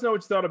let us know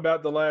what you thought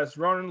about The Last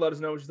Ronin. Let us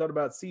know what you thought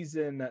about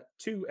season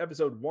 2,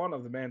 episode 1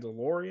 of The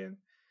Mandalorian.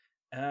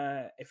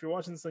 If you're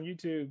watching this on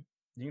YouTube,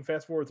 you can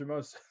fast forward through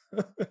most.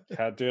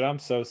 God, dude, I'm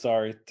so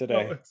sorry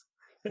today. No,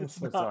 it's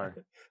so not, sorry.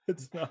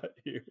 It's not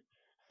you.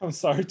 I'm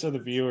sorry to the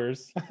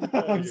viewers.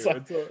 I'm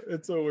sorry.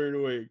 It's a weird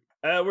week.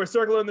 We're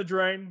circling the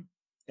drain,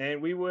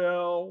 and we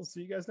will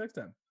see you guys next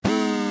time.